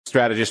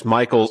Strategist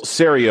Michael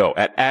Serio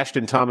at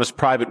Ashton Thomas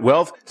Private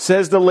Wealth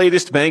says the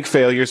latest bank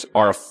failures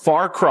are a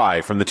far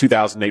cry from the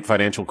 2008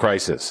 financial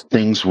crisis.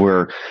 Things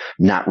were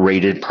not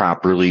rated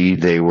properly.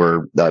 They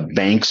were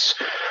banks.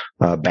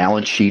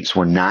 Balance sheets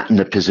were not in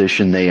the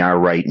position they are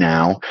right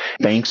now.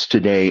 Banks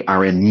today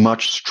are in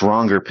much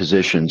stronger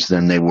positions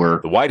than they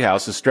were. The White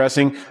House is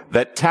stressing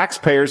that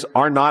taxpayers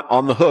are not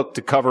on the hook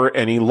to cover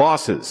any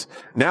losses.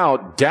 Now,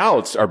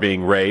 doubts are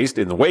being raised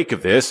in the wake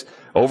of this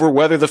over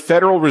whether the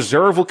Federal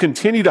Reserve will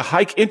continue to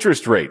hike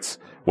interest rates.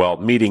 Well,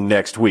 meeting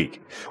next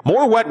week.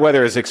 More wet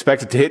weather is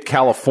expected to hit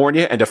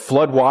California, and a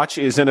flood watch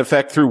is in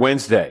effect through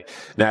Wednesday.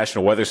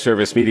 National Weather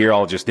Service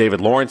meteorologist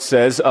David Lawrence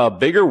says a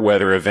bigger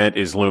weather event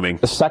is looming.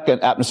 The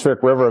second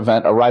atmospheric river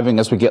event arriving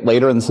as we get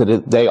later in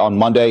the day on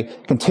Monday,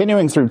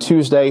 continuing through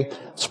Tuesday,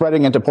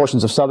 spreading into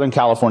portions of Southern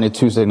California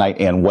Tuesday night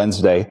and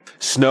Wednesday.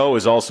 Snow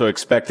is also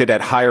expected at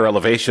higher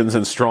elevations,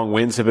 and strong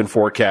winds have been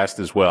forecast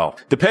as well.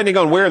 Depending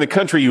on where in the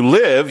country you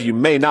live, you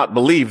may not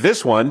believe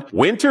this one.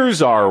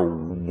 Winters are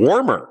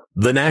warmer.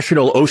 The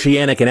National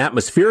Oceanic and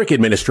Atmospheric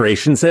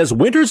Administration says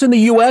winters in the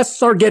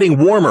U.S. are getting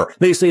warmer.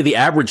 They say the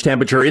average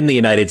temperature in the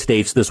United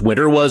States this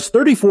winter was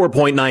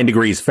 34.9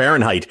 degrees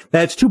Fahrenheit.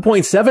 That's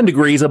 2.7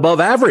 degrees above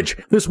average.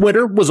 This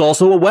winter was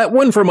also a wet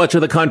one for much of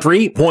the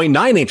country,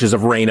 0.9 inches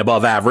of rain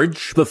above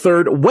average, the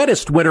third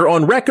wettest winter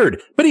on record.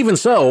 But even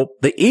so,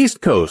 the East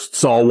Coast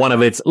saw one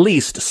of its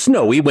least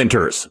snowy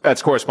winters.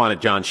 That's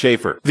correspondent John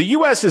Schaefer. The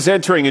U.S. is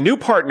entering a new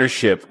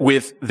partnership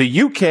with the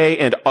U.K.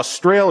 and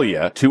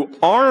Australia to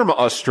arm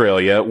Australia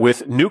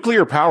with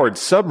nuclear-powered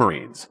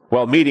submarines.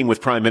 While meeting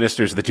with prime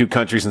ministers of the two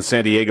countries in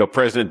San Diego,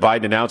 President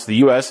Biden announced the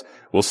U.S.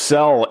 will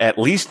sell at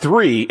least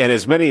 3 and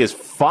as many as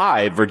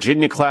 5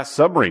 Virginia-class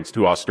submarines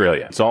to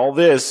Australia. It's all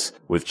this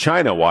with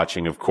China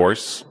watching, of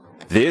course.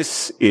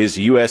 This is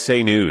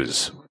USA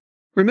News.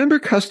 Remember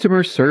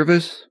customer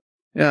service?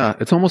 Yeah,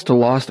 it's almost a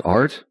lost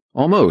art.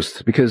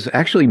 Almost, because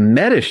actually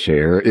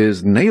Medi-Share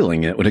is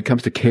nailing it when it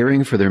comes to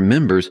caring for their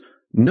members.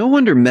 No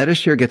wonder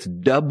Medi-Share gets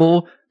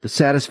double the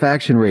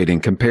satisfaction rating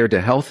compared to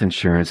health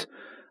insurance.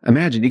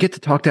 Imagine, you get to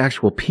talk to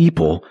actual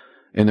people,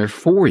 and they're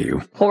for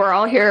you. Well, we're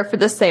all here for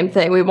the same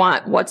thing. We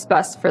want what's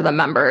best for the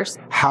members.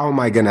 How am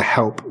I going to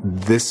help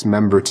this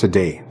member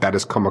today that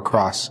has come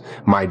across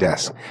my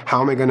desk?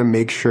 How am I going to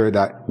make sure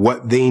that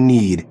what they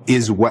need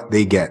is what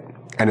they get?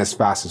 And as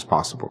fast as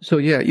possible. So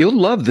yeah, you'll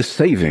love the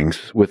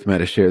savings with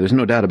Medi-Share. There's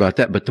no doubt about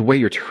that. But the way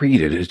you're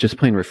treated is just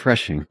plain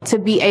refreshing. To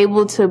be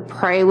able to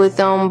pray with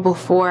them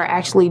before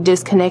actually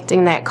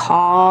disconnecting that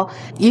call,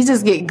 you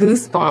just get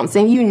goosebumps.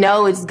 And you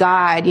know it's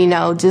God,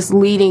 just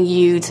leading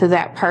you to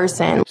that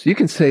person. So you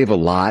can save a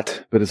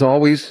lot, but as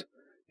always,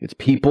 it's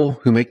people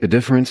who make the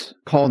difference.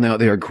 Call now.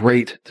 They are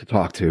great to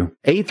talk to.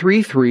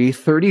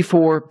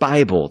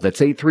 833-34-BIBLE. That's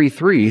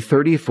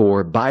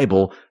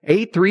 833-34-BIBLE.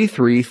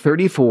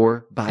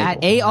 833-34-BIBLE.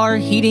 At AR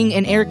Heating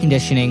and Air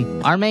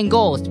Conditioning, our main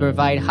goal is to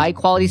provide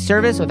high-quality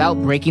service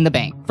without breaking the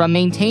bank. From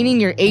maintaining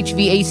your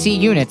HVAC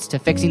units to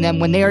fixing them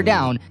when they are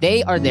down,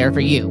 they are there for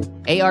you.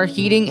 AR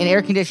Heating and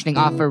Air Conditioning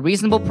offer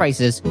reasonable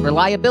prices,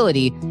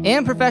 reliability,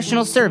 and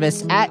professional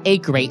service at a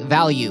great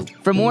value.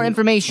 For more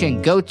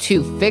information, go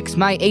to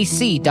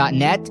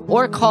fixmyac.net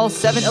or call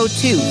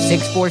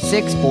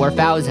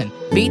 702-646-4000.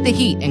 Beat the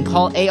heat and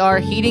call AR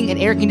Heating and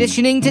Air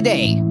Conditioning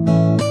today.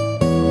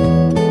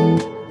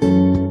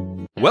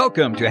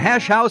 Welcome to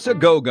Hash House A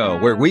Go-Go,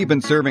 where we've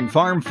been serving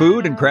farm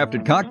food and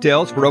crafted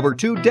cocktails for over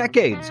 2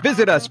 decades.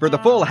 Visit us for the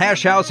full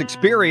Hash House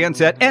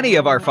experience at any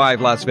of our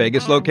 5 Las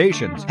Vegas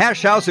locations.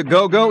 Hash House A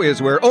Go-Go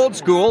is where old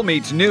school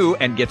meets new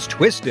and gets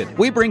twisted.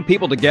 We bring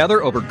people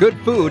together over good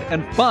food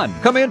and fun.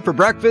 Come in for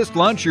breakfast,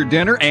 lunch, or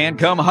dinner, and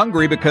come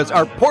hungry because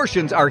our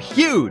portions are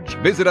huge.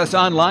 Visit us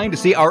online to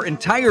see our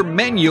entire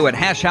menu at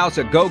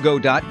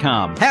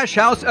hashhouseagogo.com. Hash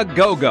House A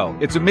Go-Go.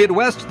 It's a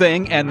Midwest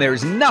thing, and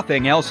there's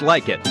nothing else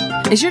like it.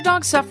 Is your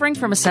dog suffering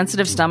from a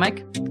sensitive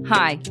stomach?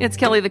 Hi, it's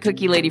Kelly the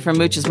Cookie Lady from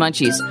Mooch's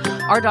Munchies.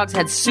 Our dogs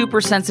had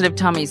super sensitive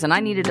tummies, and I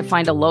needed to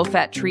find a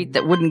low-fat treat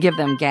that wouldn't give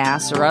them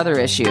gas or other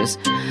issues.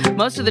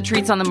 Most of the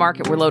treats on the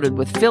market were loaded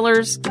with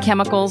fillers,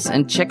 chemicals,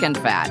 and chicken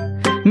fat.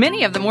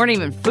 Many of them weren't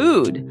even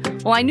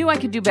food. Well, I knew I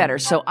could do better,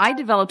 so I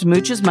developed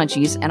Mooch's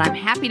Munchies, and I'm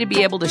happy to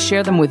be able to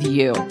share them with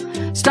you.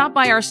 Stop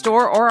by our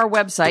store or our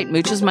website,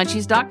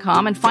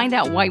 moochesmunchies.com, and find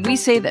out why we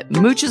say that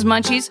Mooch's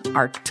Munchies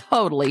are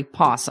totally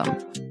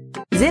pawsome.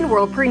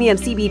 ZenWorld Premium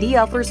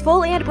CBD offers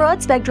full and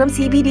broad-spectrum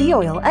CBD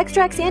oil,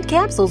 extracts, and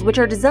capsules which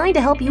are designed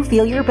to help you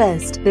feel your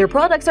best. Their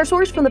products are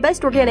sourced from the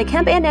best organic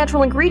hemp and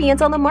natural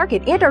ingredients on the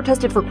market and are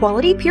tested for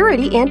quality,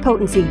 purity, and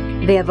potency.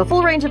 They have a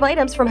full range of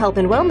items from health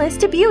and wellness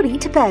to beauty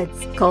to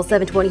pets. Call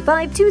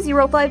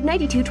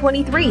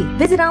 725-205-9223.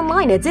 Visit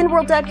online at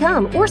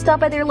zenworld.com or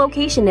stop by their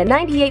location at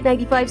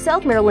 9895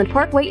 South Maryland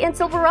Parkway and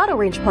Silverado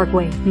Range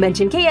Parkway.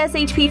 Mention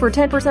KSHP for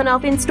 10%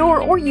 off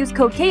in-store or use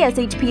code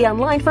KSHP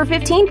online for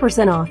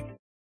 15% off.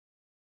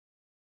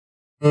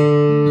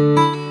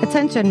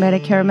 Attention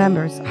Medicare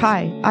members.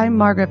 Hi, I'm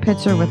Margaret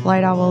Pitcher with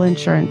Light Owl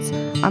Insurance.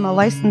 I'm a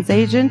licensed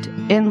agent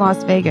in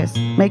Las Vegas.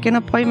 Make an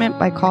appointment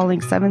by calling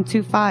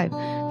 725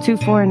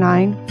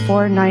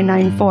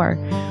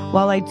 866-249-4994.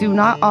 While I do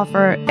not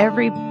offer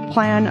every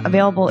plan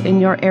available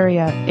in your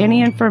area,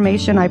 any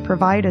information I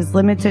provide is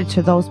limited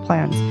to those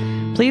plans.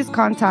 Please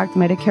contact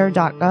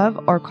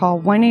Medicare.gov or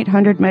call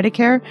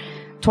 1-800-MEDICARE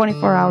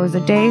 24 hours a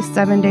day,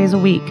 7 days a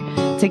week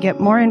to get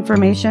more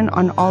information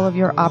on all of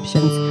your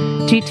options.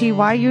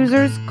 TTY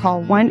users,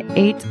 call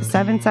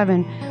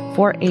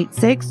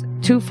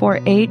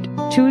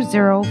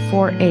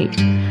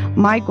 1-877-486-248-2048.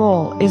 My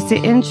goal is to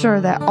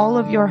ensure that all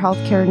of your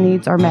healthcare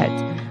needs are met.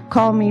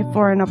 Call me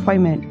for an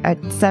appointment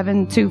at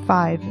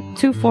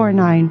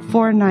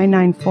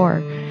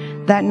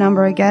 725-249-4994. That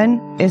number again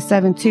is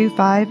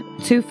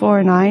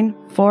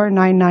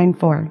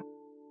 725-249-4994.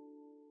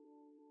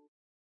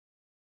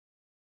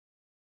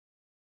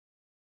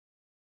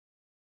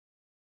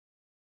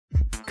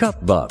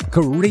 Cup Bop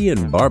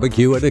Korean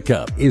Barbecue in a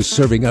Cup is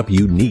serving up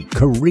unique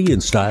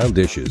Korean-style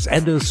dishes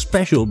and a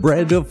special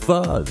brand of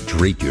fun.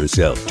 Treat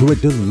yourself to a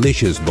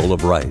delicious bowl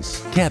of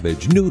rice,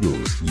 cabbage,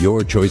 noodles,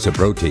 your choice of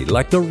protein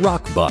like the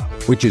Rock Bop,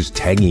 which is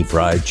tangy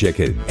fried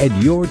chicken,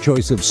 and your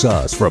choice of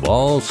sauce from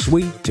all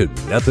sweet to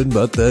nothing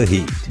but the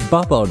heat.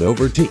 Bop on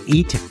over to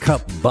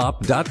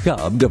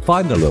eatcupbop.com to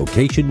find the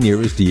location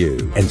nearest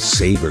you and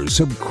savor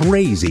some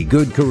crazy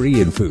good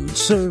Korean food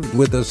served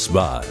with a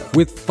smile.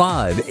 With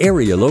 5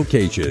 area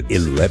locations,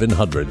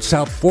 1100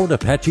 South Fort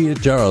Apache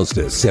at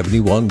Charleston,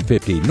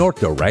 7150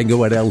 North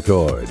Durango at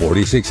Elkhorn,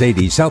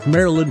 4680 South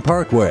Maryland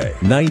Parkway,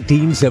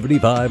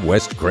 1975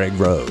 West Craig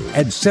Road,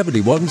 and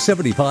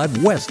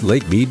 7175 West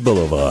Lake Mead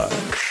Boulevard.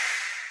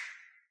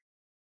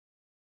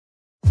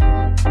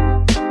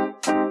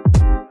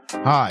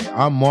 Hi,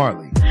 I'm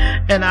Marley.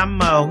 And I'm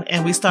Mo,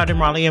 and we started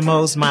Marley and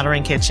Mo's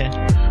Modern Kitchen.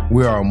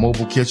 We are a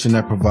mobile kitchen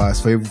that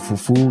provides flavorful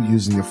food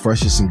using the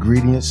freshest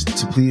ingredients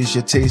to please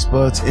your taste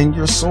buds and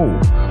your soul.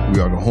 We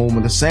are the home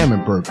of the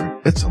salmon burger.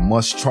 It's a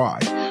must try.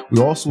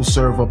 We also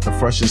serve up the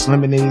freshest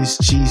lemonades,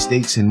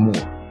 cheesesteaks, and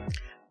more.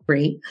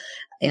 Great.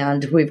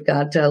 And we've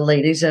got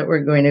ladies that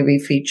we're going to be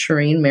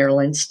featuring: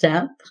 Marilyn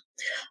Stepp,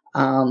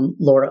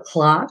 Laura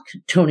Clark,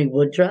 Tony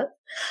Woodruff,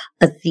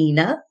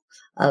 Athena,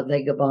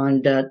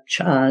 Vagabond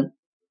Chickens.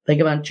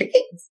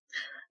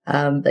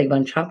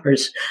 Vagabond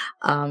Choppers.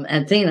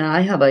 Athena,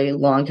 I have a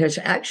long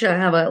history. Actually, I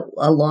have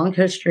a long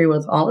history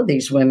with all of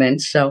these women.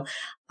 So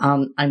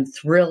I'm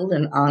thrilled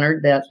and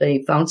honored that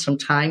they found some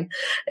time.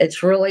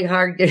 It's really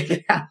hard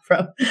getting back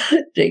from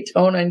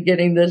Daytona and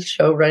getting this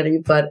show ready,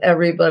 but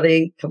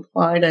everybody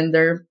complied and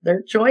they're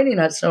joining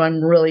us. So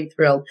I'm really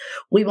thrilled.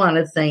 We want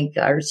to thank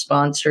our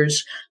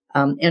sponsors,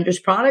 Andrews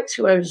Products,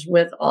 who I was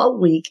with all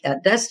week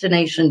at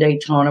Destination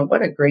Daytona.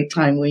 What a great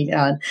time we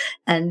had.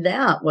 And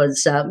that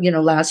was,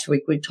 last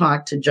week we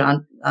talked to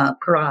John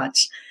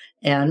Karatz,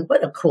 and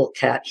what a cool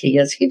cat he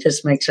is. He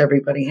just makes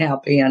everybody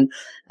happy and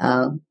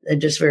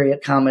just very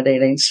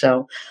accommodating.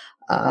 So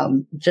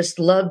just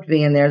loved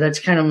being there. That's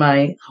kind of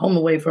my home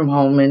away from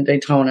home in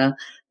Daytona,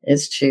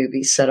 is to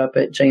be set up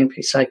at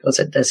J&P Cycles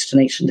at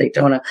Destination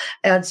Daytona.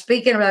 And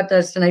speaking about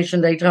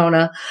Destination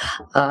Daytona,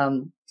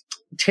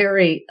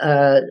 Terry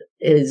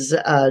is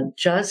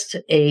just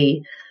a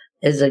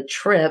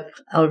trip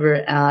over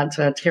at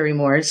Terry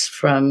Morris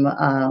from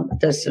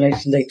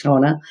Destination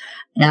Daytona,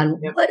 and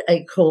what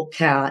a cool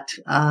cat!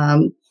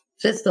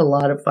 Just a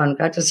lot of fun.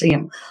 Got to see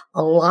him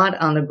a lot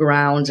on the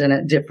grounds and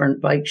at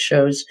different bike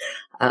shows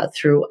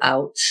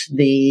throughout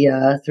the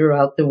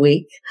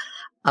week.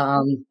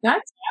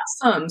 That's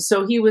awesome.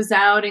 So he was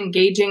out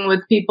engaging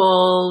with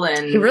people,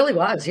 and he really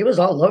was. He was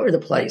all over the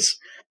place.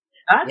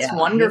 That's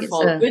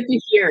wonderful. Good to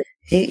hear.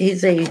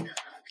 He's a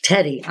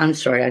Teddy. I'm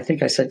sorry. I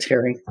think I said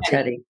Terry.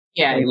 Teddy.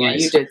 Yeah,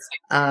 you did.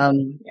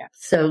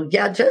 So,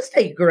 just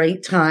a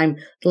great time.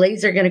 The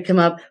ladies are going to come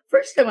up.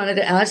 First, I wanted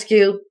to ask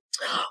you,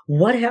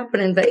 what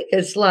happened in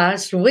Vegas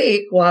last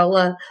week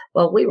while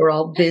we were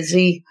all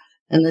busy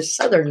in the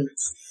southern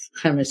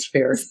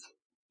hemisphere?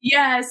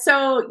 Yeah,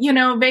 so,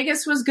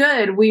 Vegas was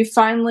good. We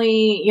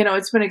finally,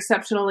 it's been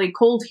exceptionally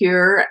cold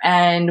here,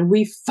 and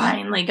we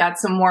finally got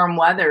some warm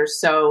weather.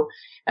 So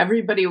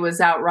everybody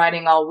was out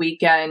riding all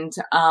weekend.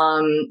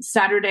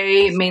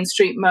 Saturday, Main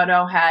Street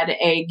Moto had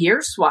a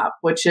gear swap,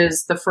 which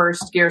is the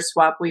first gear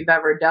swap we've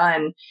ever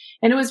done.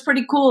 And it was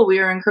pretty cool. We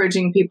were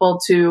encouraging people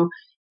to,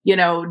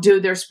 do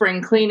their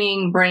spring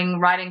cleaning, bring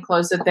riding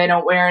clothes that they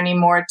don't wear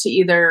anymore to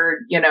either,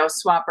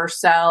 swap or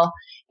sell.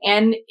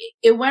 And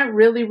it went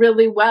really,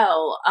 really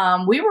well.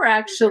 We were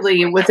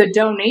actually, with a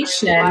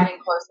donation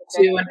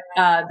to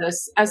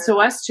this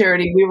SOS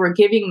charity, we were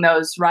giving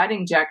those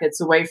riding jackets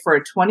away for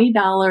a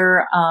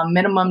 $20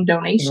 minimum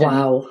donation.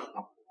 Wow.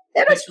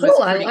 That is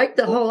cool. I like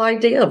the whole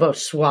idea of a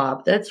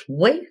swap. That's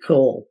way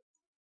cool.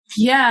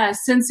 Yeah,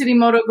 Sin City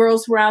Moto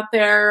Girls were out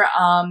there.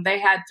 They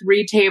had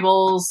 3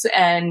 tables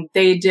and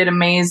they did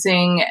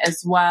amazing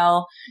as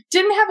well.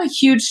 Didn't have a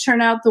huge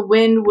turnout. The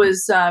wind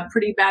was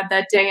pretty bad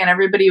that day and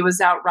everybody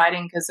was out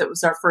riding because it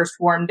was our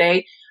first warm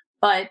day.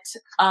 But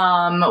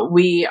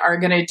we are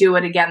going to do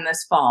it again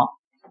this fall.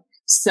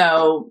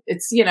 So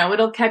it's,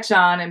 it'll catch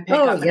on and pick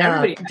up. Yeah,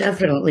 and everybody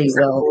definitely it's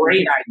will. A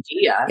great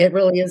idea. It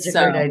really is a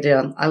great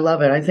idea. I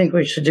love it. I think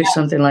we should do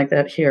something like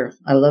that here.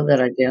 I love that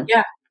idea.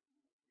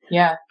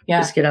 Yeah.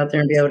 Just get out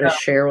there and be able to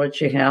share what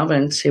you have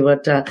and see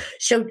what.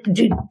 So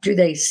do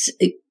they?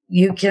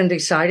 You can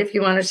decide if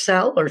you want to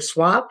sell or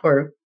swap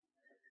or.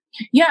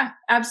 Yeah,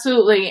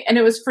 absolutely. And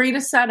it was free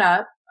to set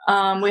up.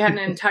 We had an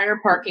entire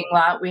parking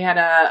lot. We had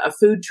a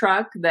food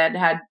truck that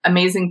had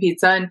amazing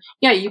pizza. And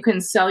yeah, you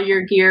can sell your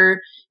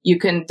gear.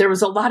 There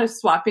was a lot of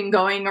swapping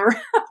going around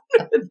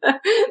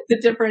the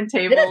different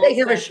tables. Didn't they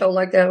have a show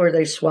like that where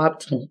they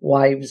swapped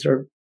wives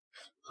or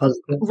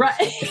husbands? Right.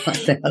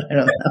 Like that? I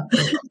don't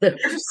know.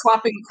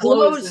 Swapping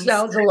clothes.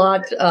 Sounds a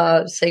lot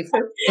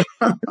safer.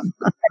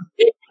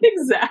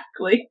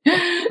 Exactly.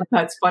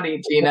 That's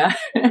funny, Gina.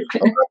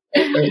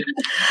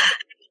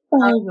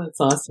 Oh, that's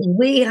awesome.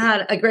 We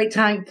had a great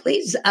time.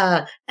 Please,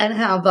 and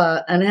have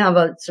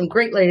some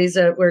great ladies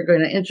that we're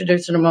going to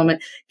introduce in a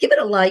moment. Give it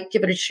a like,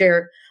 give it a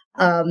share.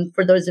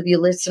 For those of you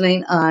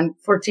listening on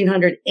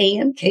 1400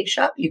 AM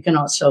K-Shop, you can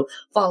also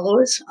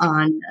follow us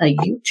on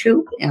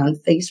YouTube and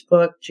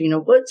Facebook, Gina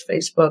Woods,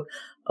 Facebook,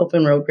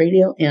 Open Road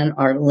Radio, and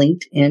our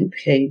LinkedIn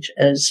page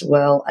as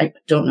well. I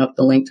don't know if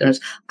the LinkedIn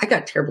is, I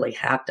got terribly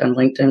hacked on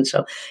LinkedIn.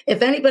 So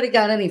if anybody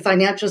got any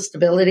financial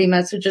stability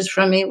messages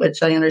from me,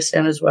 which I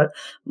understand is what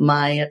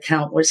my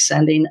account was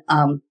sending,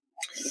 and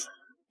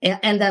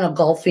then a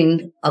golf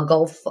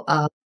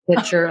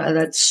picture,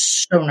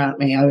 that's so not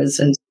me. I was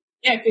in.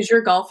 Yeah, because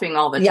you're golfing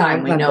all the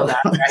time. We know that,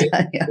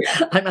 right? Yeah.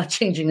 I'm not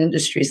changing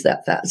industries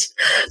that fast.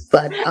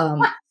 But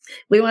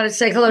we want to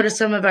say hello to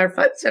some of our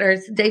folks.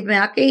 There's Dave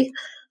Mackey.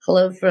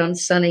 Hello from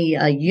sunny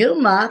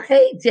Yuma.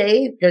 Hey,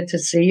 Dave. Good to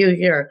see you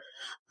here.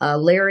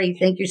 Larry,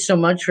 thank you so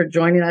much for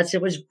joining us.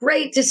 It was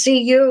great to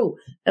see you.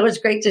 It was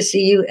great to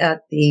see you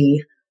at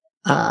the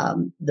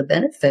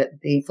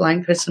benefit, the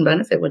Flying Piston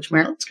benefit, which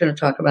Marilyn's going to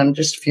talk about in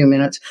just a few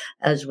minutes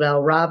as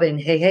well. Robin,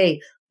 hey.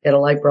 Got a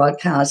live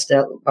broadcast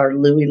at our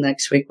Louie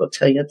next week. We'll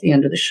tell you at the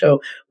end of the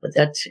show what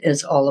that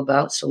is all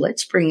about. So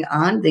let's bring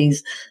on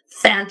these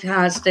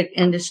fantastic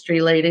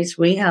industry ladies.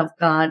 We have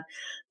got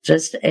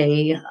just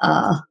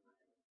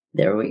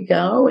there we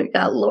go. We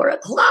got Laura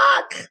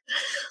Clark.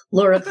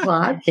 Laura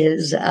Clark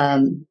is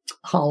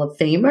Hall of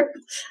Famer.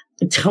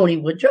 Tony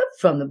Woodruff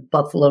from the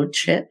Buffalo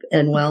Chip,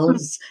 and well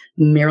as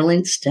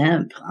Marilyn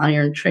Stemp,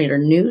 Iron Trader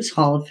News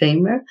Hall of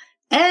Famer.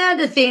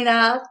 And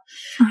Athena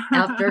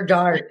After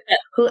Dark,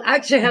 who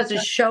actually has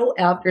a show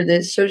after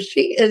this. So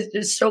she is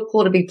just so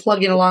cool to be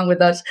plugging along with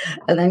us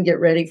and then get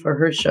ready for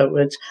her show,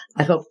 which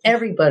I hope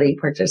everybody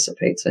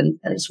participates in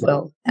as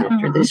well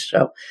after this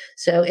show.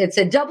 So it's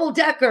a double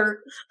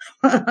decker,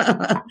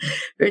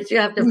 but you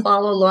have to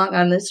follow along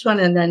on this one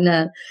and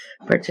then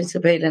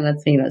participate in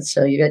Athena.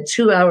 So you got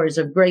 2 hours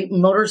of great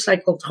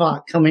motorcycle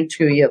talk coming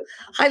to you.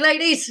 Hi,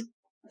 ladies.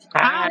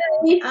 Hi.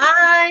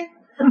 Hi.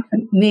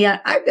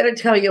 Mia, I've got to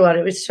tell you what,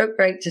 it was so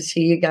great to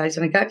see you guys.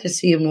 And I got to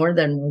see you more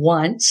than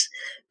once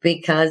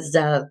because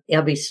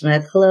Abby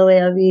Smith, hello,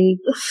 Abby,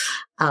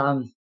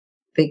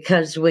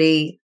 because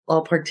we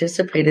all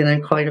participated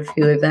in quite a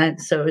few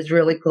events. So it was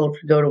really cool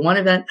to go to one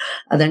event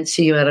and then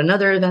see you at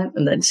another event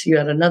and then see you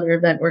at another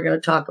event. We're going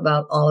to talk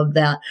about all of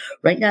that.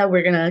 Right now,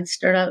 we're going to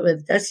start out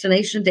with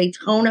Destination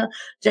Daytona,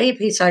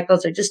 JP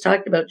Cycles. I just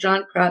talked about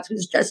John Krotz,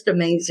 who's just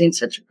amazing,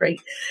 such a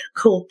great,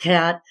 cool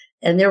cat.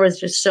 And there was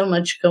just so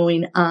much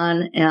going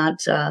on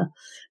at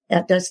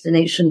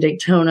Destination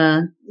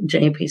Daytona,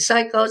 JP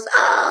Cycles.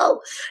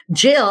 Oh,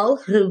 Jill,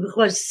 who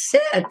was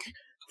sick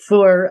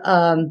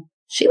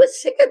she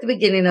was sick at the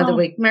beginning of the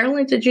week.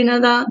 Marilyn, did you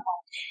know that?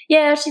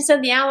 Yeah, she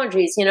said the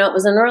allergies, it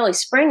was an early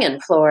spring in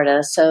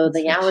Florida. So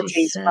the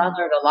allergies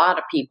bothered a lot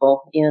of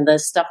people, the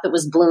stuff that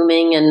was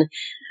blooming and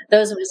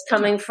those of us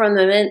coming from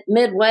the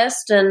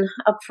Midwest and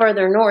up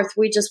further north,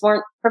 we just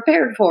weren't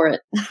prepared for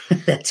it.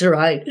 That's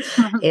right.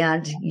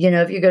 And,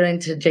 if you go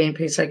into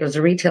J&P Cycles,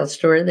 a retail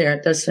store there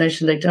at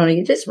Destination Daytona,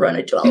 you just run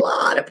into a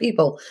lot of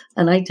people.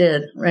 And I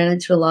ran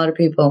into a lot of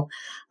people.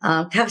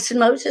 Captain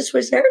Moses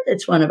was there.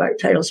 That's one of our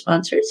title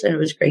sponsors. And it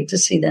was great to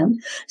see them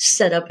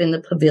set up in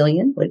the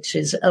pavilion, which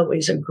is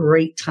always a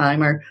great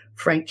time. Our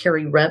Frank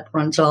Carey rep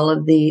runs all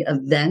of the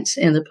events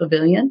in the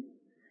pavilion.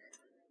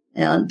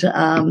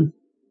 And,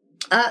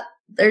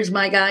 there's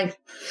my guy.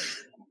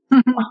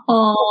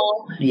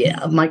 Oh,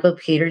 yeah, Michael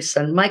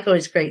Peterson. Michael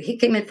is great. He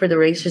came in for the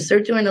races. They're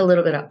doing a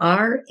little bit of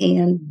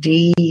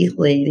R&D,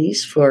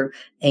 ladies, for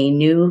a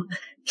new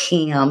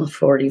Cam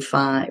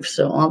 45.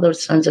 So all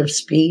those Sons of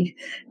Speed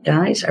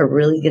guys are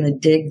really going to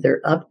dig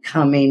their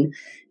upcoming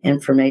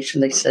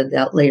information. They said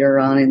that later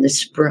on in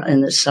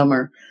the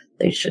summer,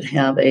 they should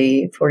have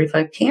a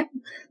 45 Cam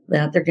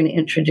that they're going to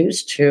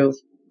introduce to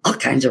all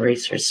kinds of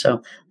racers.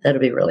 So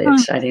that'll be really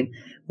exciting.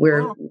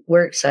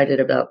 We're excited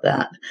about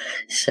that.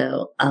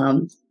 So,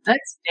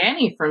 that's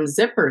Danny from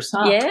Zippers,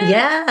 huh?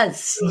 Yeah.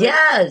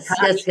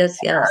 Yes.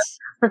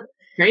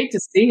 Great to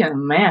see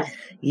him, man.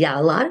 Yeah,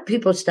 a lot of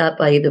people stop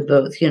by the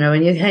booth,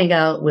 and you hang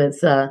out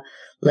with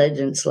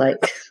legends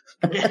like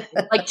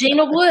Like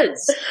Gina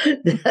Woods.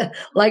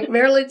 Like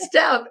Marilyn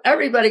Stout.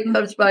 Everybody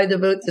comes by the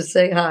booth to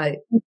say hi.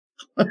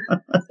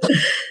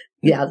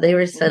 Yeah, they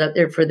were set up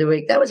there for the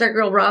week. That was our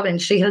girl Robin.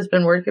 She has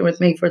been working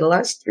with me for the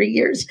last 3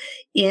 years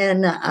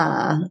in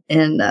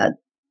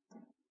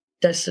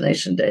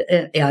Destination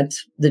at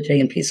the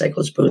J&P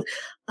Cycles booth.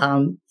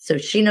 So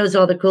she knows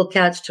all the cool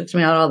cats. Took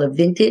me out all the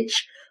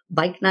vintage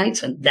bike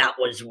nights, and that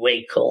was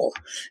way cool.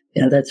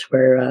 You know, that's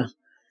where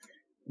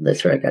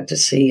I got to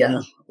see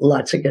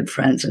lots of good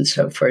friends and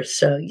so forth.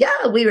 So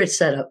yeah, we were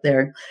set up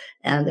there,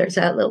 and there's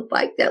that little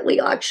bike that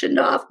we auctioned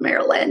off,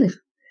 Marilyn.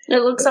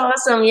 It looks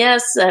awesome.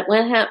 Yes, it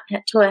went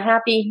to a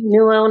happy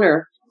new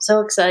owner. So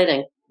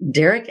exciting.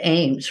 Derek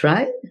Ames,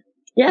 right?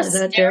 Yes, is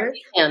that Derek?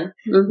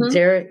 Mm-hmm.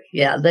 Derek,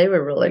 yeah, they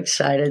were really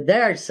excited.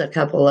 There's a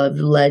couple of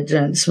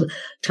legends,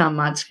 Tom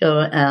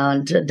Motzko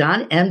and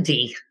Don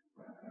MD.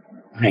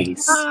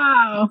 Nice.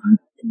 Wow.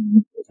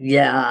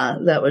 Yeah,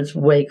 that was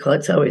way cool.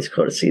 It's always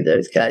cool to see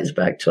those guys.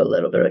 Back to a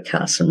little bit of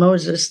Casa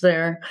Moses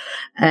there.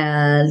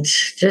 And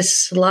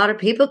just a lot of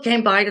people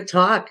came by to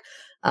talk.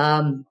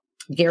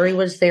 Gary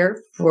was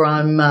there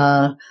from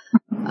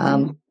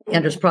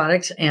Andrus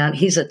Products, and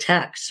he's a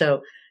tech.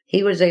 So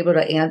he was able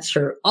to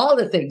answer all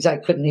the things I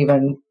couldn't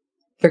even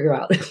figure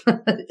out.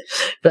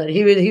 But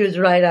he was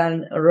right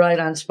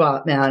on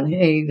spot, man.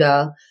 He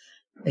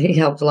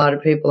helped a lot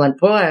of people. And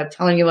boy, I'm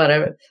telling you what,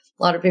 a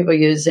lot of people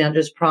use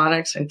Andrus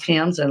Products and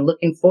cams, and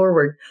looking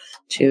forward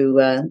to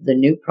the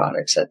new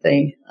products that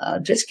they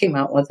just came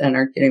out with and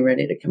are getting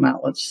ready to come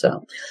out with.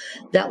 So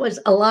that was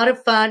a lot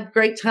of fun.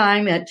 Great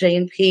time at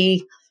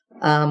J&P.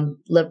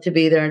 Love to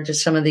be there. And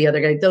just some of the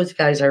other guys. Those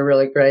guys are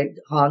really great.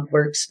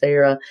 Hogworks,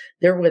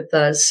 they're with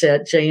us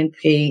at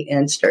J&P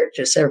and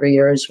Sturgis every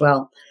year as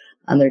well.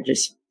 And they're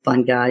just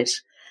fun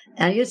guys.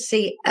 And you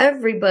see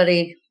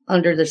everybody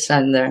under the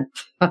sun there.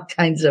 All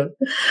kinds of,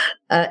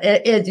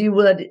 as you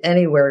would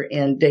anywhere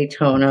in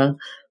Daytona,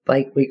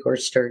 Bike Week, or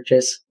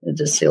Sturgis. You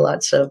just see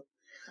lots of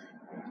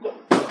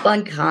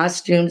fun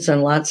costumes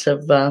and lots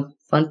of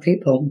fun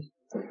people.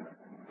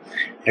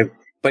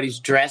 But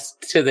he's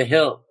dressed to the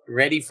hilt,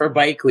 ready for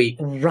Bike Week.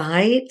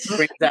 Right.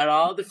 Brings out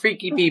all the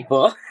freaky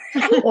people.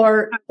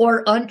 or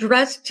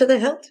undressed to the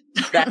hilt.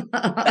 That's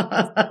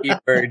you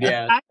heard,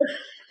 yeah.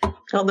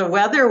 Well, the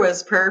weather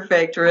was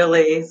perfect,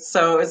 really.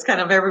 So it was kind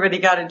of everybody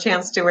got a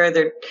chance to wear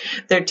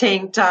their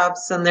tank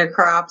tops and their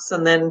crops,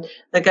 and then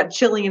they got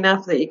chilly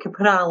enough that you could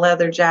put on a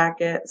leather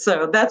jacket.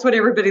 So that's what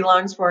everybody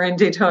longs for in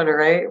Daytona,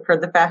 right? For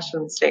the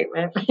fashion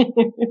statement.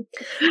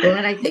 Well,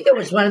 and I think it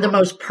was one of the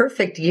most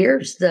perfect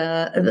years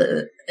that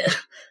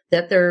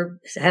there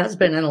has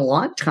been in a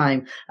long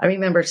time. I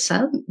remember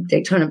some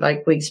Daytona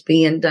Bike Weeks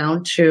being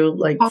down to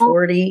like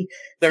 40,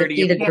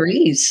 50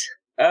 degrees.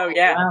 Oh,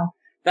 yeah.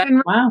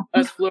 Wow.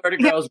 Us Florida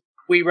girls,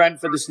 we run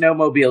for the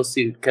snowmobile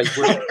suit because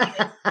we're.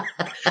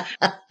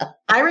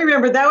 I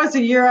remember that was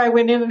a year I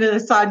went in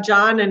and saw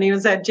John, and he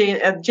was at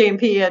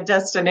J&P at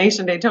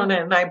Destination Daytona,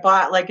 and I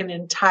bought like an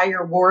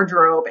entire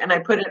wardrobe, and I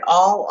put it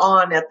all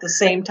on at the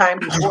same time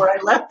before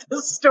I left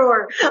the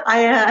store. I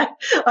had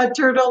a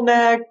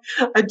turtleneck,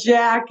 a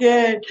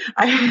jacket,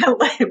 I had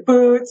like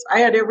boots, I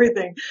had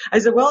everything. I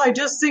said, well, I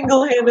just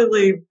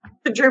single-handedly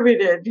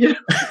contributed, you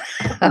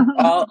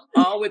know.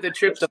 all with a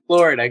trip to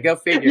Florida. Go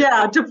figure.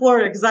 Yeah, to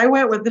Florida, because I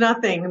went with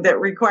nothing that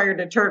required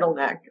a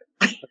turtleneck.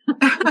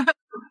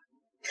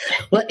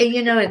 Well, and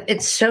you know,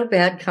 it's so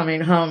bad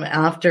coming home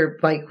after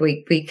Bike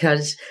Week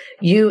because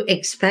you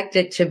expect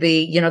it to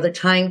be, you know, the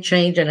time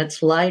change and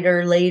it's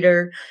lighter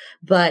later,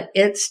 but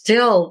it's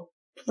still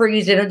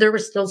freezing. And there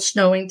was still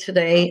snowing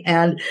today.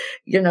 And,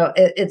 you know,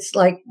 it's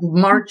like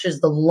March is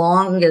the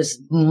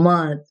longest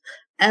month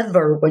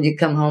ever when you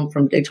come home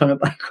from Daytona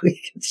Bike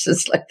Week. It's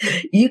just like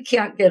you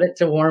can't get it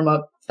to warm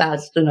up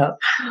fast enough.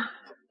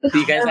 Do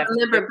you guys I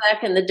remember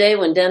back in the day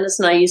when Dennis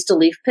and I used to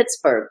leave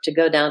Pittsburgh to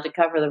go down to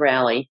cover the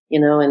rally,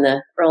 you know, in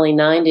the early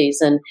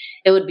 90s. And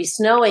it would be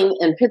snowing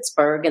in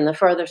Pittsburgh, and the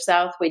further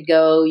south we'd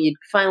go, you'd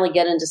finally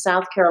get into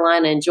South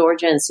Carolina and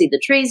Georgia and see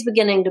the trees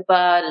beginning to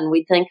bud. And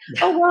we'd think,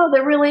 oh, wow,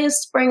 there really is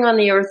spring on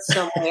the earth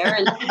somewhere.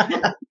 And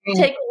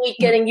take a week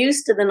getting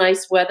used to the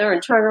nice weather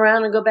and turn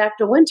around and go back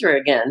to winter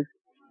again.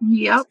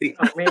 Yep.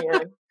 Oh,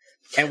 man.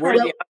 And we're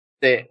the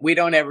opposite. We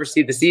don't ever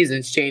see the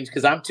seasons change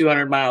because I'm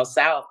 200 miles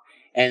south.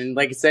 And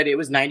like I said, it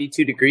was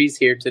 92 degrees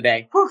here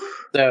today.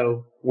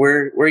 So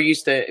we're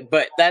used to it.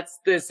 But that's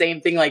the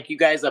same thing like you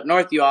guys up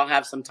north. You all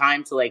have some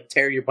time to like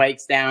tear your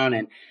bikes down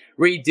and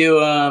redo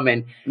them.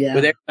 And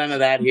but there's none of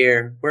that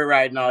here. We're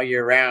riding all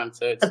year round.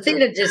 So it's I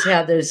think I just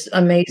had this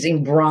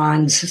amazing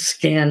bronze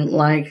skin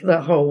like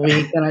the whole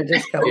week. And I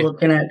just kept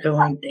looking at it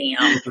going,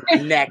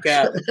 damn. Neck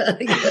up.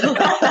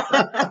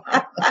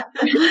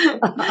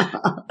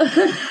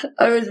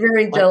 I was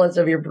very jealous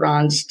of your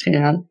bronze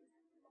tan.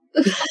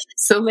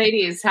 So,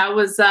 ladies, how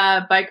was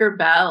Biker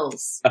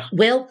Bells?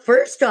 Well,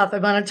 first off, I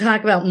want to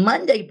talk about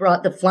Monday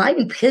brought the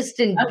Flying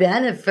Piston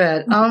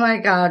benefit. Oh my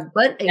God,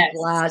 what a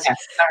blast!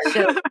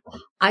 So,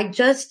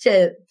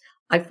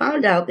 I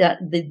found out that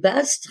the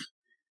best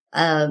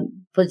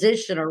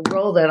position or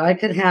role that I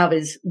could have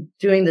is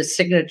doing the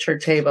signature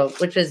table,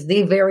 which is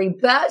the very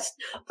best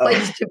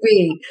place to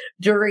be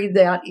during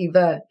that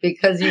event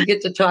because you get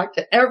to talk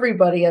to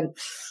everybody. And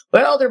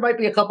well, there might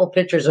be a couple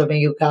pictures of me,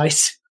 you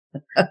guys.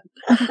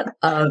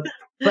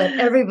 But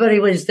everybody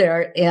was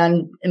there.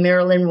 And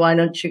Marilyn, why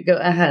don't you go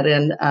ahead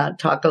and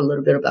talk a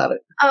little bit about it?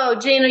 Oh,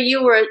 Gina,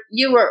 you were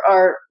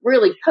our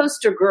really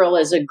poster girl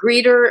as a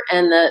greeter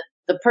and the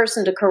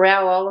person to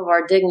corral all of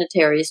our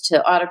dignitaries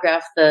to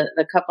autograph the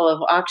couple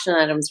of auction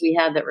items we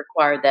had that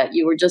required that.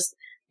 You were just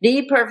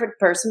the perfect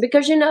person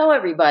because you know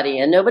everybody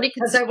and nobody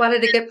could. Because I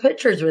wanted to get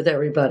pictures with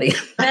everybody.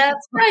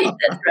 That's right.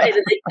 That's right.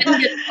 And they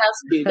couldn't get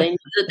past you. They knew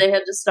that they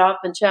had to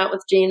stop and chat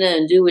with Gina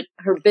and do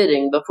her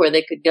bidding before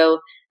they could go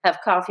have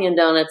coffee and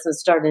donuts and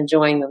start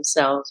enjoying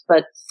themselves.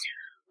 But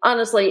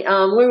honestly,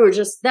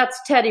 that's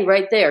Teddy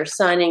right there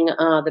signing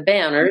the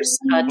banners.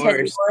 Teddy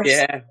Morse.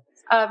 Yeah.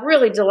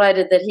 Really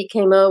delighted that he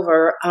came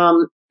over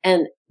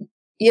and,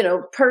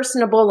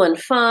 personable and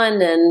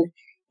fun. And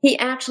he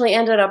actually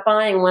ended up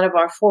buying one of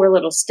our 4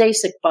 little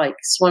Stasic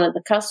bikes, one of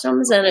the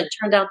customs, and it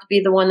turned out to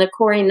be the one that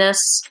Corey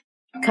Ness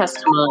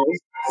customized.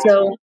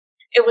 So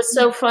it was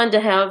so fun to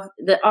have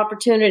the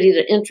opportunity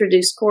to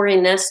introduce Corey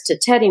Ness to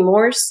Teddy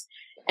Morse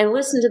and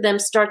listen to them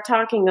start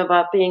talking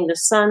about being the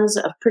sons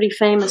of pretty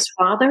famous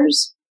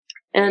fathers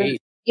and,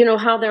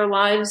 how their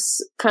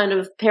lives kind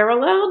of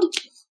paralleled.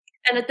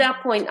 And at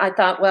that point, I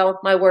thought, well,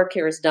 my work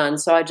here is done.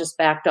 So I just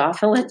backed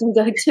off and let them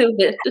go to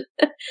it.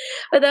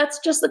 But that's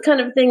just the kind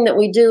of thing that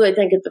we do, I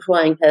think, at the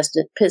Flying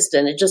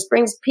Piston. It just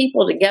brings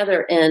people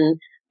together in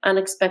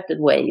unexpected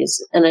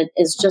ways. And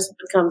it's just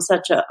become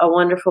such a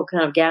wonderful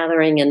kind of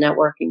gathering and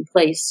networking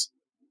place.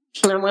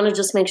 And I want to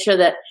just make sure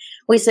that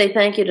we say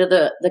thank you to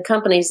the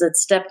companies that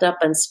stepped up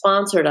and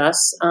sponsored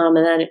us.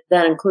 And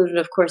that included,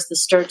 of course, the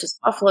Sturgis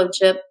Buffalo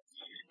Chip,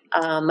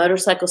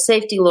 Motorcycle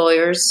Safety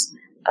Lawyers,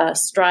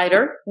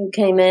 Strider, who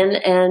came in,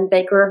 and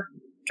Baker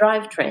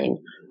Drivetrain.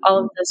 All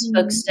of those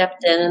folks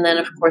stepped in. And then,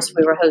 of course,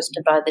 we were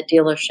hosted by the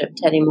dealership,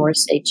 Teddy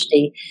Morse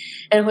HD.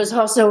 And it was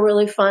also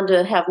really fun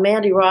to have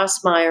Mandy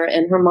Rossmeyer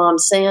and her mom,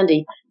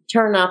 Sandy,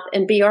 turn up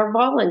and be our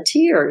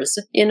volunteers.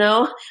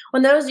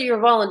 When those are your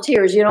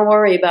volunteers, you don't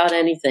worry about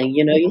anything.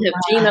 You have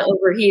Gina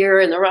over here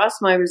and the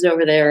Rossmeyers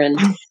over there, and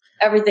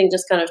everything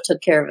just kind of took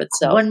care of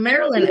itself. When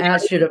Marilyn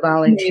asks you to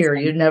volunteer,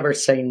 you never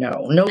say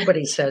no.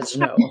 Nobody says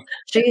no.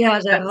 She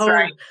has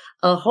a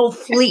whole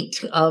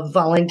fleet of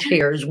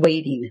volunteers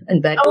waiting.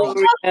 And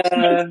Gloria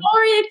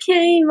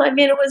came. I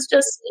mean, it was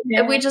just,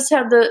 we just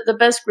had the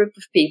best group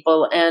of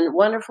people and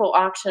wonderful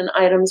auction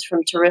items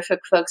from terrific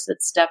folks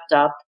that stepped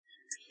up.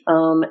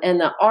 And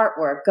the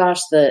artwork,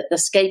 gosh, the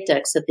skate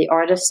decks that the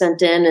artist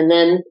sent in. And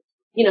then,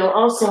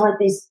 also like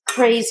these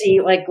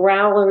crazy like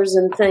growlers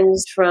and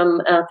things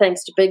from,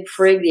 thanks to Big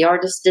Frig, the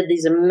artist did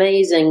these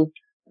amazing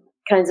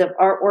kinds of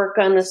artwork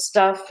on this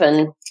stuff.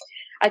 And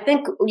I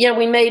think,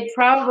 we made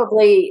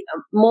probably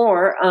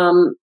more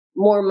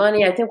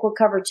money. I think we'll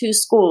cover 2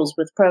 schools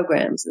with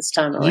programs this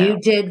time around. You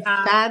did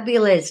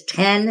fabulous.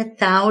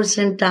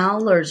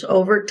 $10,000,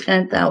 over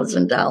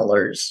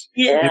 $10,000.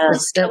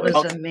 Yes. That was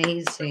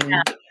amazing.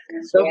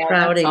 So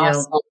proud of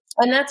you.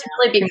 And that's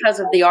really because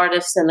of the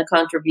artists and the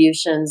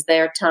contributions,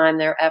 their time,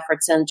 their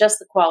efforts, and just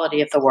the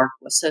quality of the work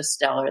was so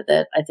stellar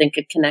that I think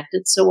it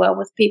connected so well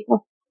with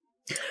people.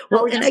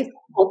 Well, and I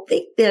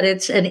think that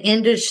it's an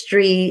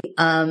industry,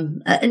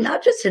 and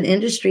not just an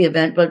industry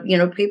event, but,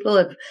 people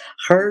have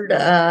heard,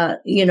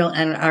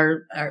 and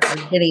are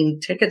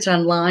getting tickets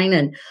online,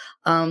 and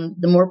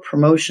the more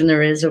promotion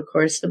there is, of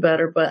course, the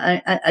better. But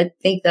I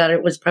think that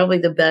it was probably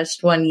the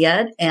best one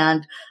yet.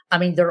 And I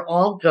mean, they're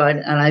all good.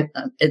 And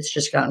it's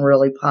just gotten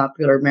really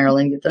popular.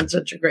 Marilyn, you've done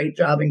such a great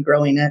job in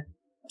growing it.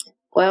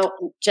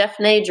 Well, Jeff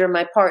Nager,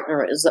 my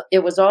partner,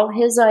 it was all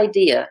his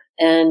idea.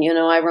 And,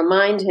 I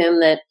remind him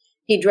that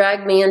he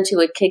dragged me into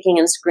it kicking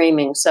and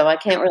screaming. So I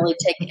can't really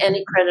take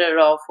any credit at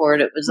all for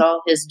it. It was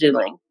all his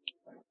doing.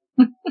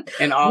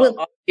 And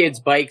all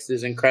kids' bikes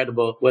is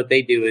incredible. What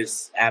they do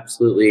is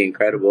absolutely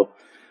incredible.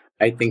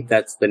 I think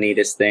that's the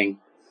neatest thing.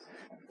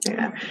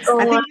 Yeah,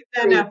 I think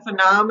you've done a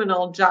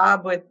phenomenal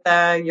job with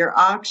your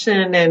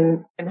auction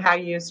and how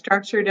you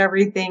structured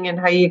everything and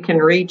how you can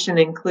reach and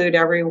include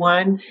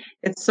everyone.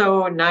 It's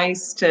so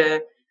nice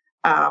to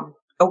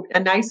a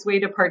nice way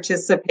to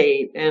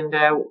participate. And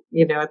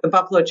at the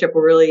Buffalo Chip,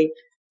 we're really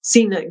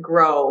seeing it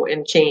grow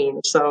and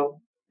change. So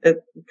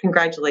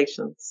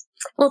congratulations.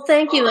 Well,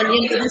 thank you. And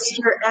this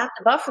year at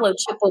the Buffalo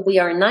Chip will be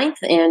our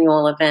 9th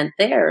annual event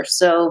there.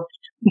 So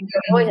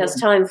boy, has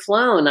time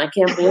flown. I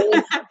can't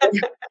believe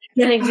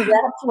getting to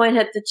that point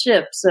at the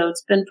Chip. So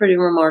it's been pretty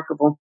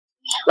remarkable.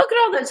 Look at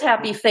all those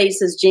happy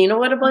faces, Gina.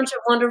 What a bunch of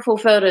wonderful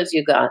photos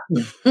you got.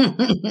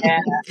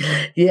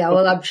 Yeah,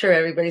 well, I'm sure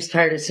everybody's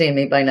tired of seeing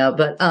me by now,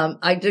 but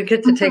I did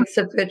get to take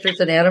some pictures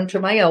and add them to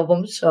my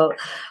album. So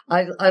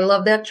I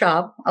love that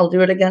job. I'll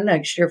do it again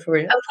next year for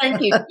you. Oh,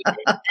 thank you. And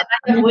I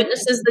have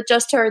witnesses that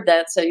just heard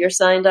that, so you're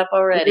signed up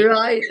already.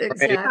 Right,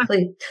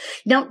 exactly.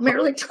 Now,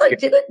 Marilyn,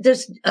 did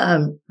this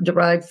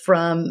derive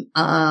from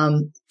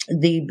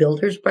the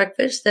builder's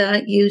breakfast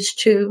that used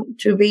to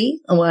be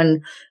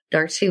when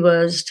Darcy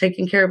was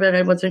taking care of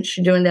it. Wasn't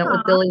she doing that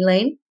with Billy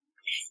Lane?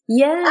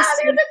 Yes.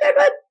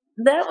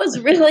 That was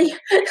really.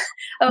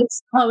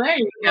 Oh, there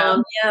you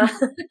go. Yeah.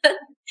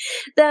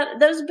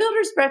 Those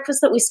builders'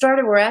 breakfasts that we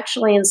started were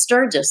actually in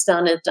Sturgis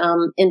down at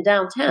in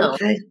downtown.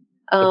 Okay.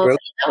 That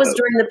was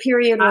during the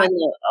period when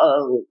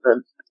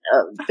the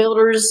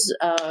builders,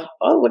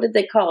 what did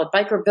they call it?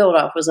 Biker Build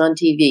Off was on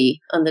TV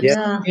on the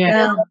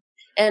Yeah.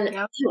 And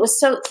it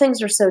was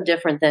things were so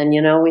different then.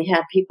 We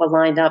had people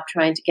lined up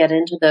trying to get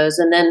into those,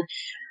 and then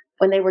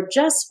when they were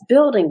just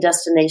building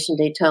Destination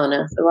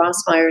Daytona, the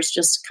Rossmeyers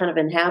just kind of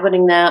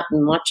inhabiting that,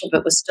 and much of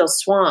it was still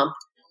swamped.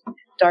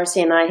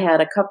 Darcy and I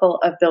had a couple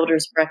of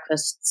builders'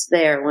 breakfasts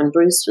there when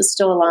Bruce was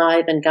still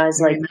alive, and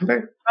guys like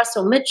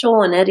Russell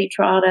Mitchell and Eddie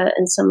Trotta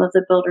and some of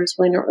the builders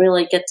we don't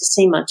really get to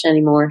see much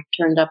anymore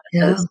turned up at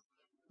those.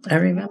 I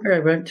remember I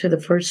went to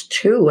the first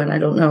two, and I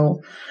don't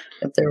know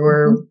if there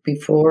were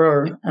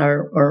before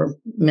or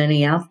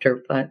many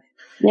after, but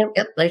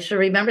yep, I should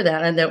remember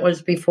that. And that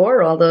was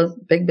before all the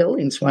big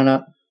buildings went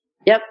up.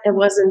 Yep, it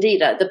was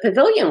indeed. The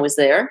pavilion was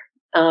there.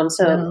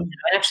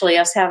 Actually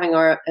us having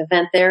our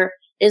event there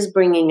is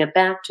bringing it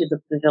back to the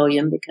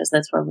pavilion because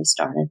that's where we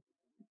started.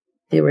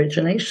 The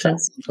origination.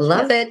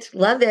 Love it.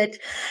 Love it.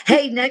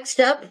 Hey,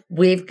 next up,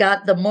 we've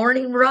got the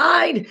morning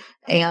ride.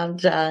 And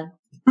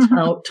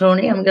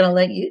Tony, I'm going to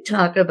let you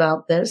talk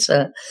about this.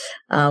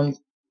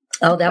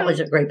 That was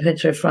a great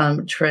picture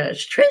from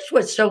Trish. Trish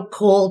was so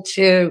cool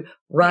to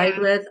ride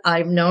with.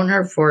 I've known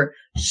her for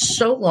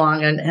so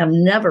long and have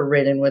never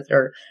ridden with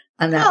her.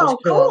 And that was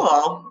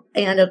cool.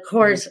 And of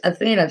course,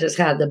 Athena just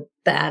had the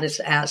baddest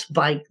ass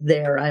bike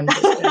there. I'm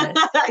just gonna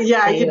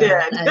you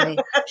did. I mean,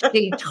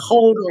 she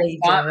totally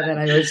did, and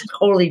I was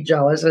totally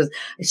jealous.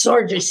 I saw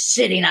her just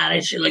sitting on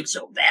it. She looked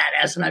so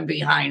badass, and I'm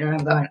behind her.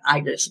 I'm going,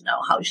 I just know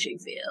how she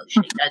feels.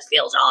 She just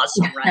feels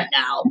awesome right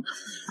now.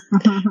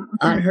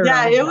 On her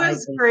it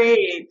was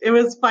great. It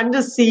was fun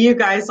to see you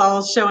guys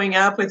all showing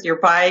up with your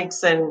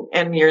bikes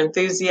and your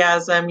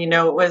enthusiasm.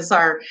 It was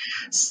our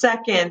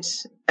second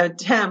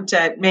attempt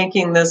at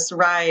making this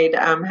ride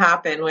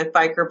happen with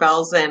Biker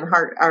Bells and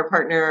our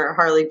partner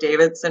Harley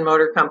Davidson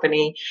Motor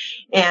Company.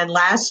 And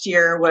last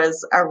year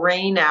was a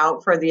rain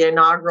out for the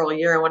inaugural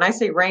year. And when I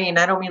say rain,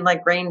 I don't mean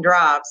like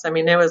raindrops. I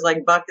mean, it was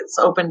like buckets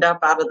opened up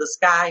out of the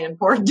sky and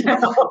poured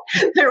down.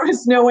 There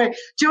was no way.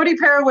 Jody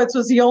Perowitz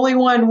was the only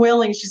one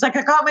willing. She's like,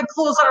 I got my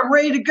clothes on, I'm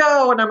ready to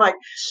go. And I'm like,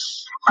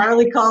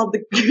 Harley pulled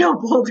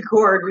the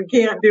cord. We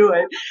can't do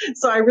it.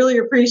 So I really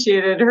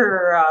appreciated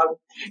her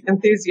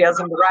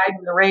enthusiasm to ride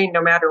in the rain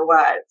no matter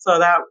what. So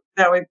that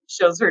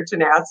shows her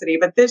tenacity.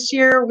 But this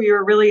year we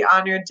were really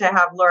honored to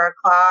have Laura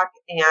Clock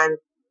and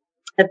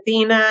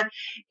Athena,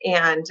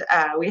 and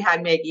we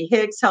had Maggie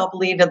Hicks help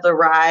lead the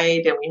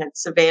ride, and we had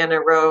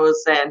Savannah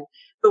Rose, and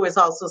who was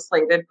also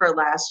slated for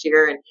last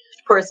year. And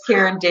of course,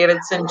 Karen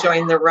Davidson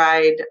joined the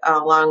ride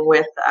along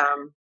with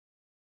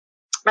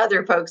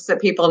other folks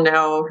that people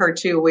know, Her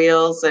Two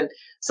Wheels, and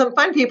some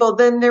fun people.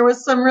 Then there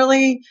was some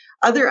really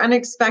other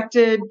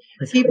unexpected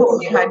people.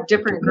 We had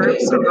different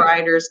groups of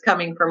riders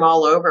coming from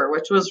all over,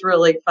 which was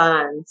really